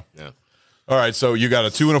 Yeah. All right, so you got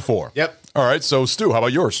a 2 and a 4. Yep. All right, so Stu, how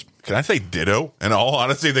about yours? Can I say ditto? In all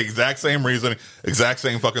honesty, the exact same reason, exact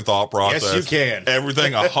same fucking thought process. Yes, you can.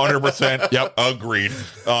 Everything 100%. Yep, agreed.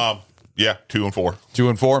 2 and 4. 2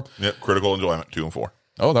 and 4. Yep, critical enjoyment. 2 and 4.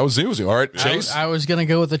 Oh, that was easy. All right, Chase. I was gonna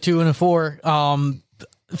go with a 2 and a 4.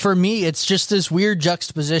 For me, it's just this weird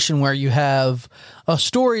juxtaposition where you have a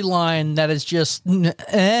storyline that is just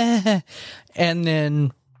and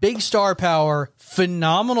then big star power,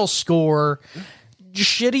 phenomenal score,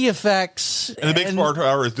 shitty effects, and the big star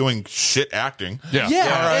power is doing shit acting. Yeah. All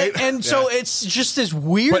right. And so it's just this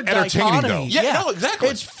weird but entertaining dichotomy. though. Yeah, no, exactly.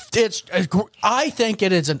 It's I think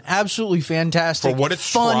it is an absolutely fantastic, for what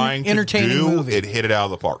it's fun, trying to entertaining do, movie. it hit it out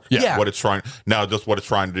of the park. Yeah. What it's trying now, just what it's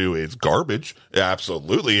trying to do is garbage.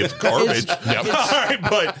 Absolutely, it's garbage. All right,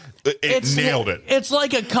 but it nailed it. It's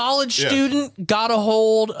like a college student got a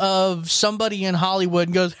hold of somebody in Hollywood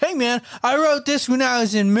and goes, "Hey man, I wrote this when I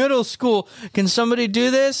was in middle school. Can somebody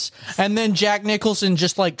do this?" And then Jack Nicholson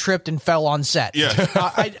just like tripped and fell on set. Yeah.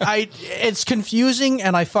 It's confusing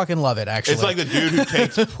and I fucking love it. Actually, It's like the dude who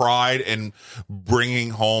takes pride in bringing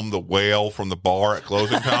home the whale from the bar at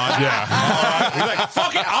closing time. Yeah. He's like,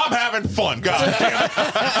 fuck it, I'm having having fun. God damn it.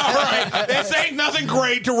 All right. This ain't nothing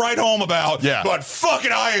great to write home about. Yeah. But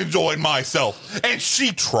fucking I enjoyed myself. And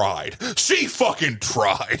she tried. She fucking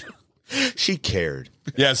tried. She cared.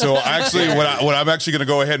 Yeah, so actually, what I'm actually going to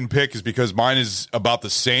go ahead and pick is because mine is about the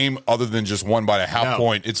same, other than just one by a half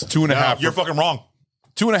point. It's 2.5. You're fucking wrong.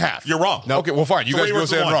 2.5. You're wrong. No. Okay, well, fine. You guys go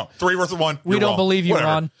say I'm wrong. 3 versus 1. We don't believe you,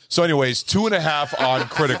 Ron. So, anyways, 2.5 on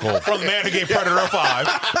critical. From the man who gave Predator a 5.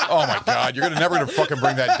 Oh my God, you're never gonna fucking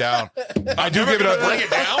bring that down. I do give it a bring it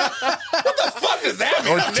down. What the fuck does that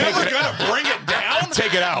mean? Or I'm never gonna bring it down.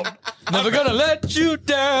 Take it out. Never gonna let you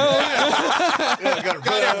down. Gotta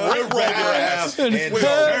rickroll your ass and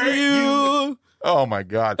you. Oh my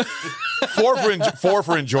God. 4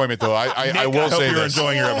 for enjoyment, though. I will hope say you're this.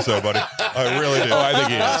 enjoying your episode, buddy. I really do. Oh, I think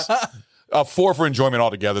he is. 4 for enjoyment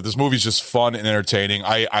altogether. This movie's just fun and entertaining.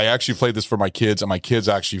 I actually played this for my kids, and my kids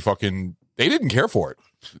actually they didn't care for it.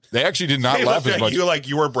 They actually did not They laugh looked as at much. you like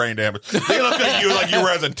you were brain damaged. They looked at you like you were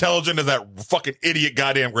as intelligent as that fucking idiot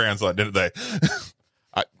goddamn grandson, didn't they?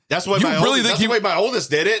 That's why You my really oldest, think that's he- the way my oldest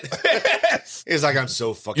did it. It's like I'm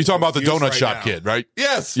so fucking. You're talking about the confused donut right shop now. kid, right?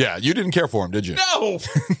 Yes. Yeah, you didn't care for him, did you? No.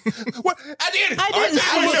 What? At the end, I didn't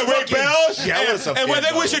think we see should it. rate bells, Jealous of and we him,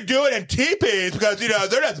 think we though. should do it in teepees because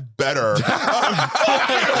they're just better. Fuck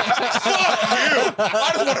you!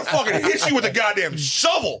 I just want to fucking hit you with a goddamn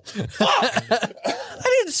shovel. Fuck! I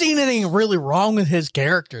didn't see anything really wrong with his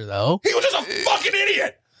character, though. He was just a fucking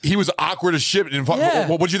idiot. He was awkward as shit. Yeah.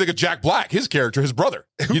 What'd you think of Jack Black, his character, his brother?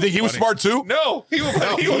 You think he was smart too? No, he was.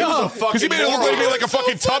 No, He was no. a fucking. Because he made it look like, moron. like a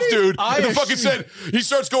fucking tough dude. I And the fucking said he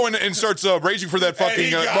starts going and starts raging for that And fucking he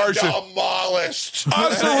got Martian. demolished.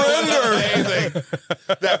 I surrender. Amazing.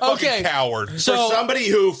 That fucking Okay. coward. So- For somebody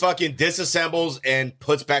who fucking disassembles and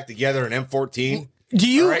puts back together an M14, Do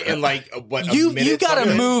you? all right, in like what a You minute got to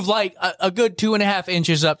something? move like a good 2.5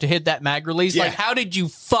 inches up to hit that mag release. Yeah. Like, how did you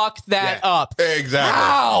fuck that Yeah. up? Exactly.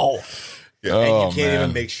 How? Yeah. and Oh, you can't man.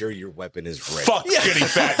 even make sure your weapon is ready. Fuck skinny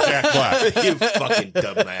fat Jack Black. You fucking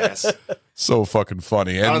dumbass. So fucking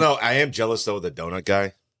funny. And I don't know. I am jealous though of the donut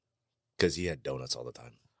guy because he had donuts all the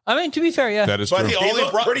time. I mean, to be fair, yeah. That is But true. he They only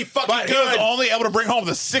look brought pretty fucking but he was good. only able to bring home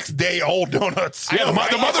the 6-day-old donuts. Yeah, the mother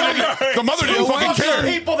didn't. The mother didn't fucking Fuck the care.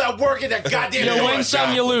 people that work in that goddamn You win donut some,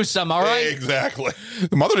 shop. you lose some, all right? Exactly.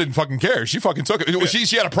 The mother didn't fucking care. She fucking took it.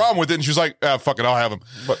 She had a problem with it, and she was like, "Fuck it, I'll have them."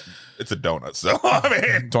 But it's a donut, so I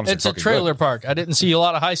mean, Donuts are It's a fucking trailer good. park. I didn't see a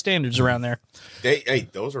lot of high standards around there. Hey,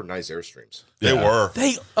 those are nice Airstreams. they were.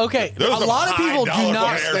 Okay, Those a are lot of people do high-dollar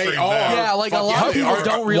not. fucking Airstreams They are. now. Yeah, like a Fuck lot yeah, of they people are.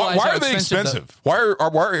 don't realize Why how are they expensive? the- Why are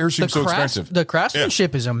Airstreams so craft- expensive? The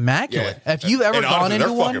craftsmanship is immaculate. If you've ever And gone honestly, into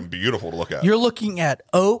they're one, fucking beautiful to look at. you're looking at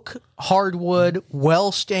oak, hardwood,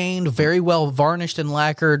 well stained, very well varnished and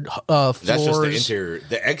lacquered floors. That's just the interior.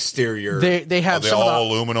 The exterior. They have Are they some of all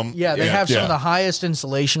the, aluminum? Yeah, they have some Yeah. of the highest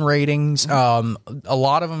insulation ratings. A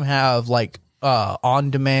lot of them have like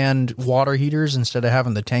on-demand water heaters instead of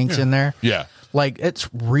having the tanks in there. Yeah. Like it's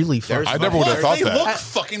really fun. I never would have thought They that. look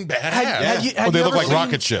fucking badass. Have you, Oh, have they you look ever like seen-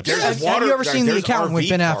 rocket ships. Have you ever seen The there's Accountant with RV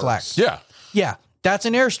Ben parks. Affleck? Yeah. Yeah, that's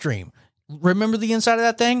an Airstream. Remember the inside of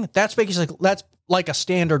that thing? That's basically that's like a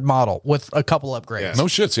standard model with a couple upgrades. Yeah. No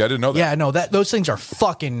shit. See, I didn't know that. Yeah, no, those things are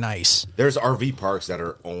fucking nice. There's RV parks that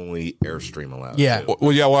are only Airstream allowed. Yeah. too.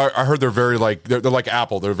 Well, yeah. Well, I heard they're very like they're like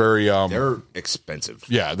Apple. They're very They're expensive.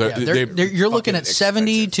 yeah. You're looking at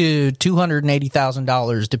 $70,000 to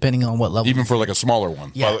 $280,000 depending on what level. even for like a smaller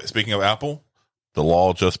one. Yeah. By the way, speaking of Apple, the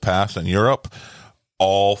law just passed in Europe.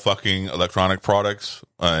 All fucking electronic products,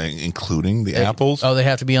 including the Apples. Oh, they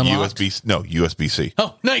have to be unlocked? USB-C.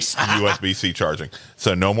 Oh, nice. USB-C charging.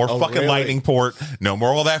 So no more Oh, fucking really? lightning port. No more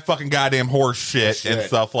all that fucking goddamn horse shit and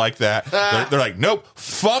stuff like that. They're like, nope,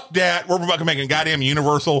 fuck that. We're fucking making goddamn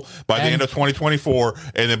universal by the end of 2024.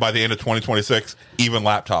 And then by the end of 2026, even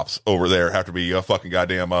laptops over there have to be a fucking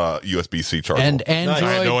goddamn USB-C charger. And I had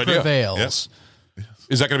Android no idea. prevails.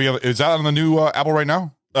 Is that going to be? Is that on the new Apple right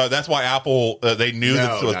now? That's why Apple, they knew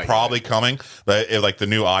this was probably coming. Like the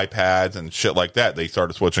new iPads and shit like that, they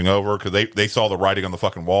started switching over because they saw the writing on the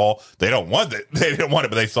fucking wall. They don't want it. They didn't want it,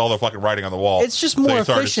 but they saw the fucking writing on the wall. It's just So more they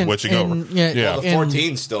started efficient. switching in- over. Yeah, The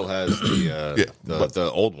 14 still has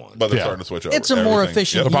the old one. But they're Yeah. starting to switch over. It's a more Everything.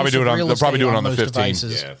 efficient. They'll probably use do it of on. real They'll probably estate do it on the those 15.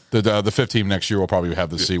 devices. Yeah. The 15 next year will probably have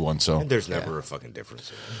the C one. So And there's never a fucking difference.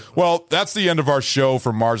 well, that's the end of our show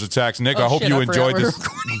for Mars Attacks. Nick, Oh, I hope shit, you I forgot enjoyed we were this.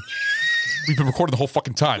 We've been recording the whole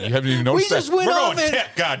fucking time. You haven't even We noticed just that. went We're off going and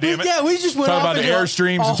tech, goddammit. yeah, we just went Talking off about into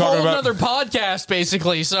Airstreams and a talking whole about another podcast,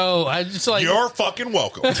 basically. So I just like You're fucking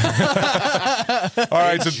welcome. all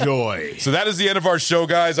right. So, Joy. so that is the end of our show,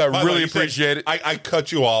 guys. I By the way, really you said- appreciate it. I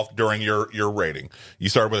cut you off during your rating. You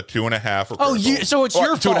started with a 2.5. For Oh, critical. so it's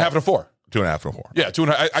your fault. 2.5 and a 4. 2.5 to 4. Yeah, 2.5.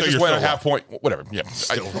 I So just you're went a still half point. Whatever. Yeah.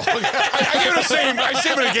 Still wrong. I give it the same. I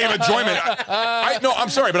save it a game of enjoyment. No, I'm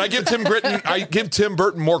sorry, but I give Tim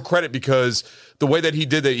Burton more credit because the way that he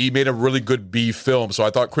did that, he made a really good B film. So I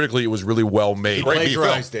thought critically it was really well made. Great B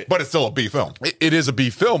film, but it's still a B film. It is a B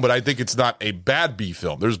film, but I think it's not a bad B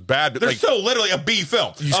film. There's still literally a B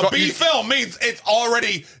film. A B film means it's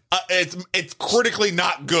already it's critically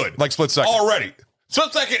not good. Like Split Second. Already.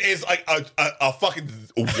 Split Second is like a fucking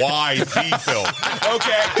YZ film.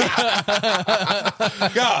 Okay.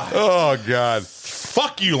 God. Oh God.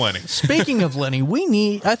 Fuck you, Lenny. Speaking of Lenny,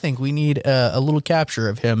 I think we need a little capture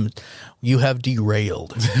of him. You have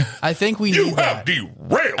derailed. I think we need that.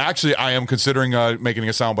 Derailed. Actually, I am considering making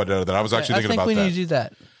a soundbite out of that. I was actually thinking about that. I think we need to do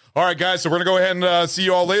that. All right, guys, so we're going to go ahead and see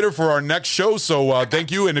you all later for our next show. So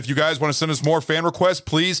thank you. And if you guys want to send us more fan requests,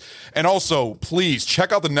 please. And also, please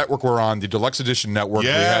check out the network we're on, the Deluxe Edition Network.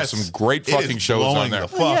 Yes. We have some great fucking shows on there.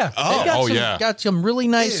 Got some really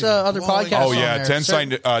nice other podcasts. Oh, yeah. on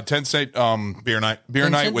there. 10 Cent Beer Night. Beer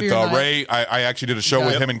Night with Beer Night. Ray. I actually did a show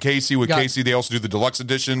with him and Casey. With Casey, they also do the Deluxe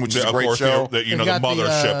Edition, which is a great show. The They got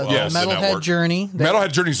mothership. the of the Metalhead network. Journey.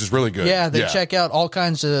 Metalhead Journeys is really good. Yeah, they check out all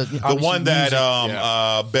kinds of The one that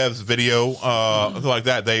Bev's video, like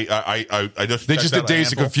that. They just did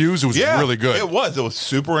Days of Confused. It was really good. It was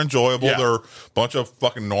super enjoyable. Yeah. They're a bunch of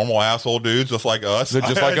fucking normal asshole dudes, just like us. They're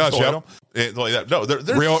just like us. enjoyed Yep. them. It's like that. No,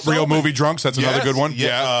 they're Real so many- Movie Drunks. That's another Yes, good one.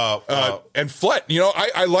 yeah. And Flett. You know,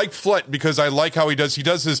 I like Flett because I like how he does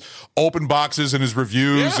his open boxes and his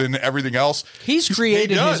reviews and everything else. He's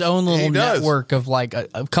created his own little He does. network of like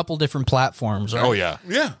a couple different platforms. Right? Oh yeah.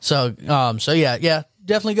 Yeah. So yeah.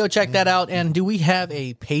 Definitely go check that out. And do we have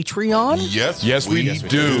a Patreon? Yes, we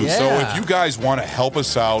do. Yeah. So if you guys want to help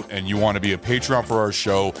us out and you want to be a Patreon for our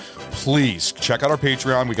show, please check out our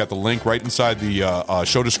Patreon. We got the link right inside the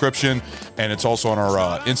show description, and it's also on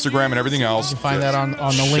our Instagram and everything else. You can find that on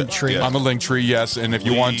the link tree. On the link tree, yes. And if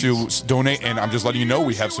you want to donate, and I'm just letting you know,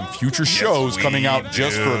 we have some future shows coming out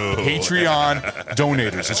just for Patreon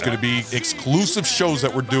donators. It's going to be exclusive shows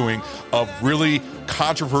that we're doing of really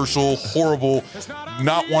controversial, horrible,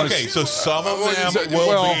 not want to. Okay, so some of them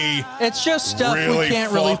will be. It's just stuff we really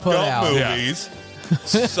can't really fucked put up out. movies.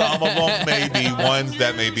 Some of them may be ones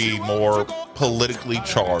that may be more politically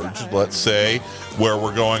charged, let's say, where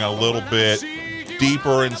we're going a little bit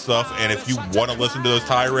deeper and stuff. And if you want to listen to those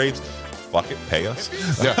tirades, fuck it, pay us.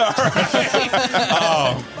 Yeah.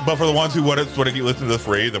 But for the ones who want to keep listening to this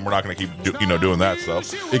free, then we're not going to keep doing that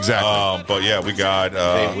stuff. Exactly. But yeah, we got.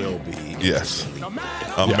 They will be. Yes.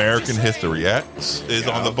 American History X is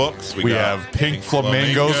on the books. We got have Pink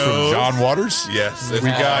Flamingos from John Waters. Yes. We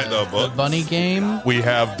got the The book. Bunny Game. We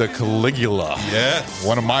have the Caligula. Yes.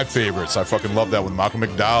 One of my favorites. I fucking love that with Malcolm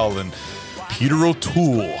McDowell and Peter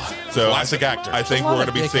O'Toole. So classic actor. I think we're going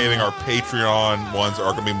to be saving our Patreon ones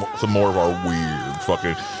are going to be some more of our weird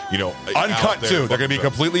fucking, uncut too. They're going to be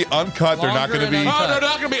completely uncut. They're not going to be. No, they're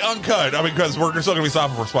not going to be uncut. I mean, because we're still going to be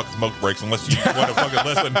stopping for fucking smoke breaks unless you want to fucking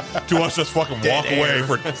listen to us just fucking walk away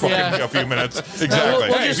for fucking a few minutes. Exactly.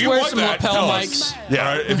 We'll Hey, just if you wear want some that, lapel tell mics. us. Yeah.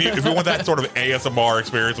 All right? If you want that sort of ASMR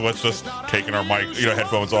experience, let's just taking our mic,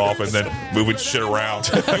 headphones off and then moving shit around.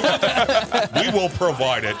 We will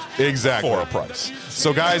provide it Exactly. for a price.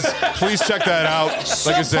 So, guys, please check that out.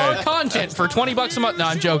 Like I said, Subpar content for $20 a month. No,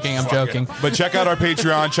 I'm joking. I'm joking. but check out our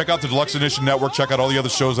Patreon. Check out the Deluxe Edition Network. Check out all the other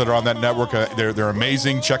shows that are on that network. They're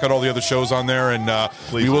amazing. Check out all the other shows on there, and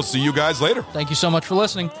we will see you guys later. Thank you so much for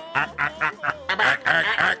listening.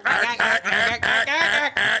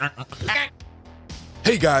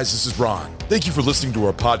 Hey guys, this is Ron. Thank you for listening to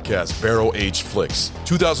our podcast, Barrel Aged Flicks.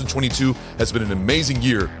 2022 has been an amazing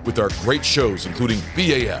year with our great shows, including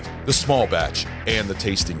BAF, The Small Batch, and The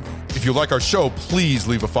Tasting Room. If you like our show, please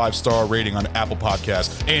leave a 5-star rating on Apple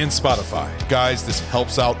Podcasts and Spotify. Guys, this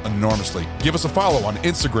helps out enormously. Give us a follow on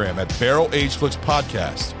Instagram at Barrel Aged Flicks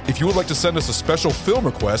Podcast. If you would like to send us a special film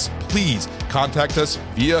request, please contact us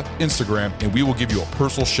via Instagram and we will give you a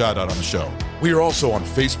personal shout out on the show. We are also on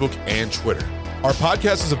Facebook and Twitter. Our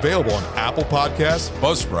podcast is available on Apple Podcasts,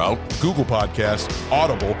 Buzzsprout, Google Podcasts,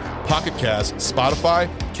 Audible, Pocket Cast, Spotify,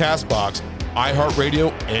 CastBox,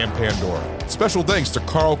 iHeartRadio, and Pandora. Special thanks to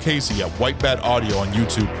Carl Casey at White Bat Audio on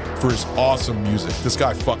YouTube for his awesome music. This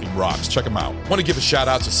guy fucking rocks. Check him out. Want to give a shout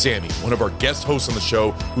out to Sammy, one of our guest hosts on the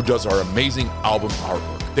show who does our amazing album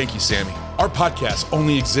artwork. Thank you, Sammy. Our podcast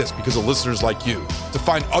only exists because of listeners like you. To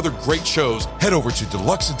find other great shows, head over to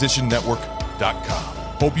deluxeeditionnetwork.com.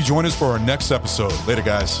 Hope you join us for our next episode. Later,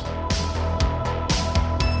 guys.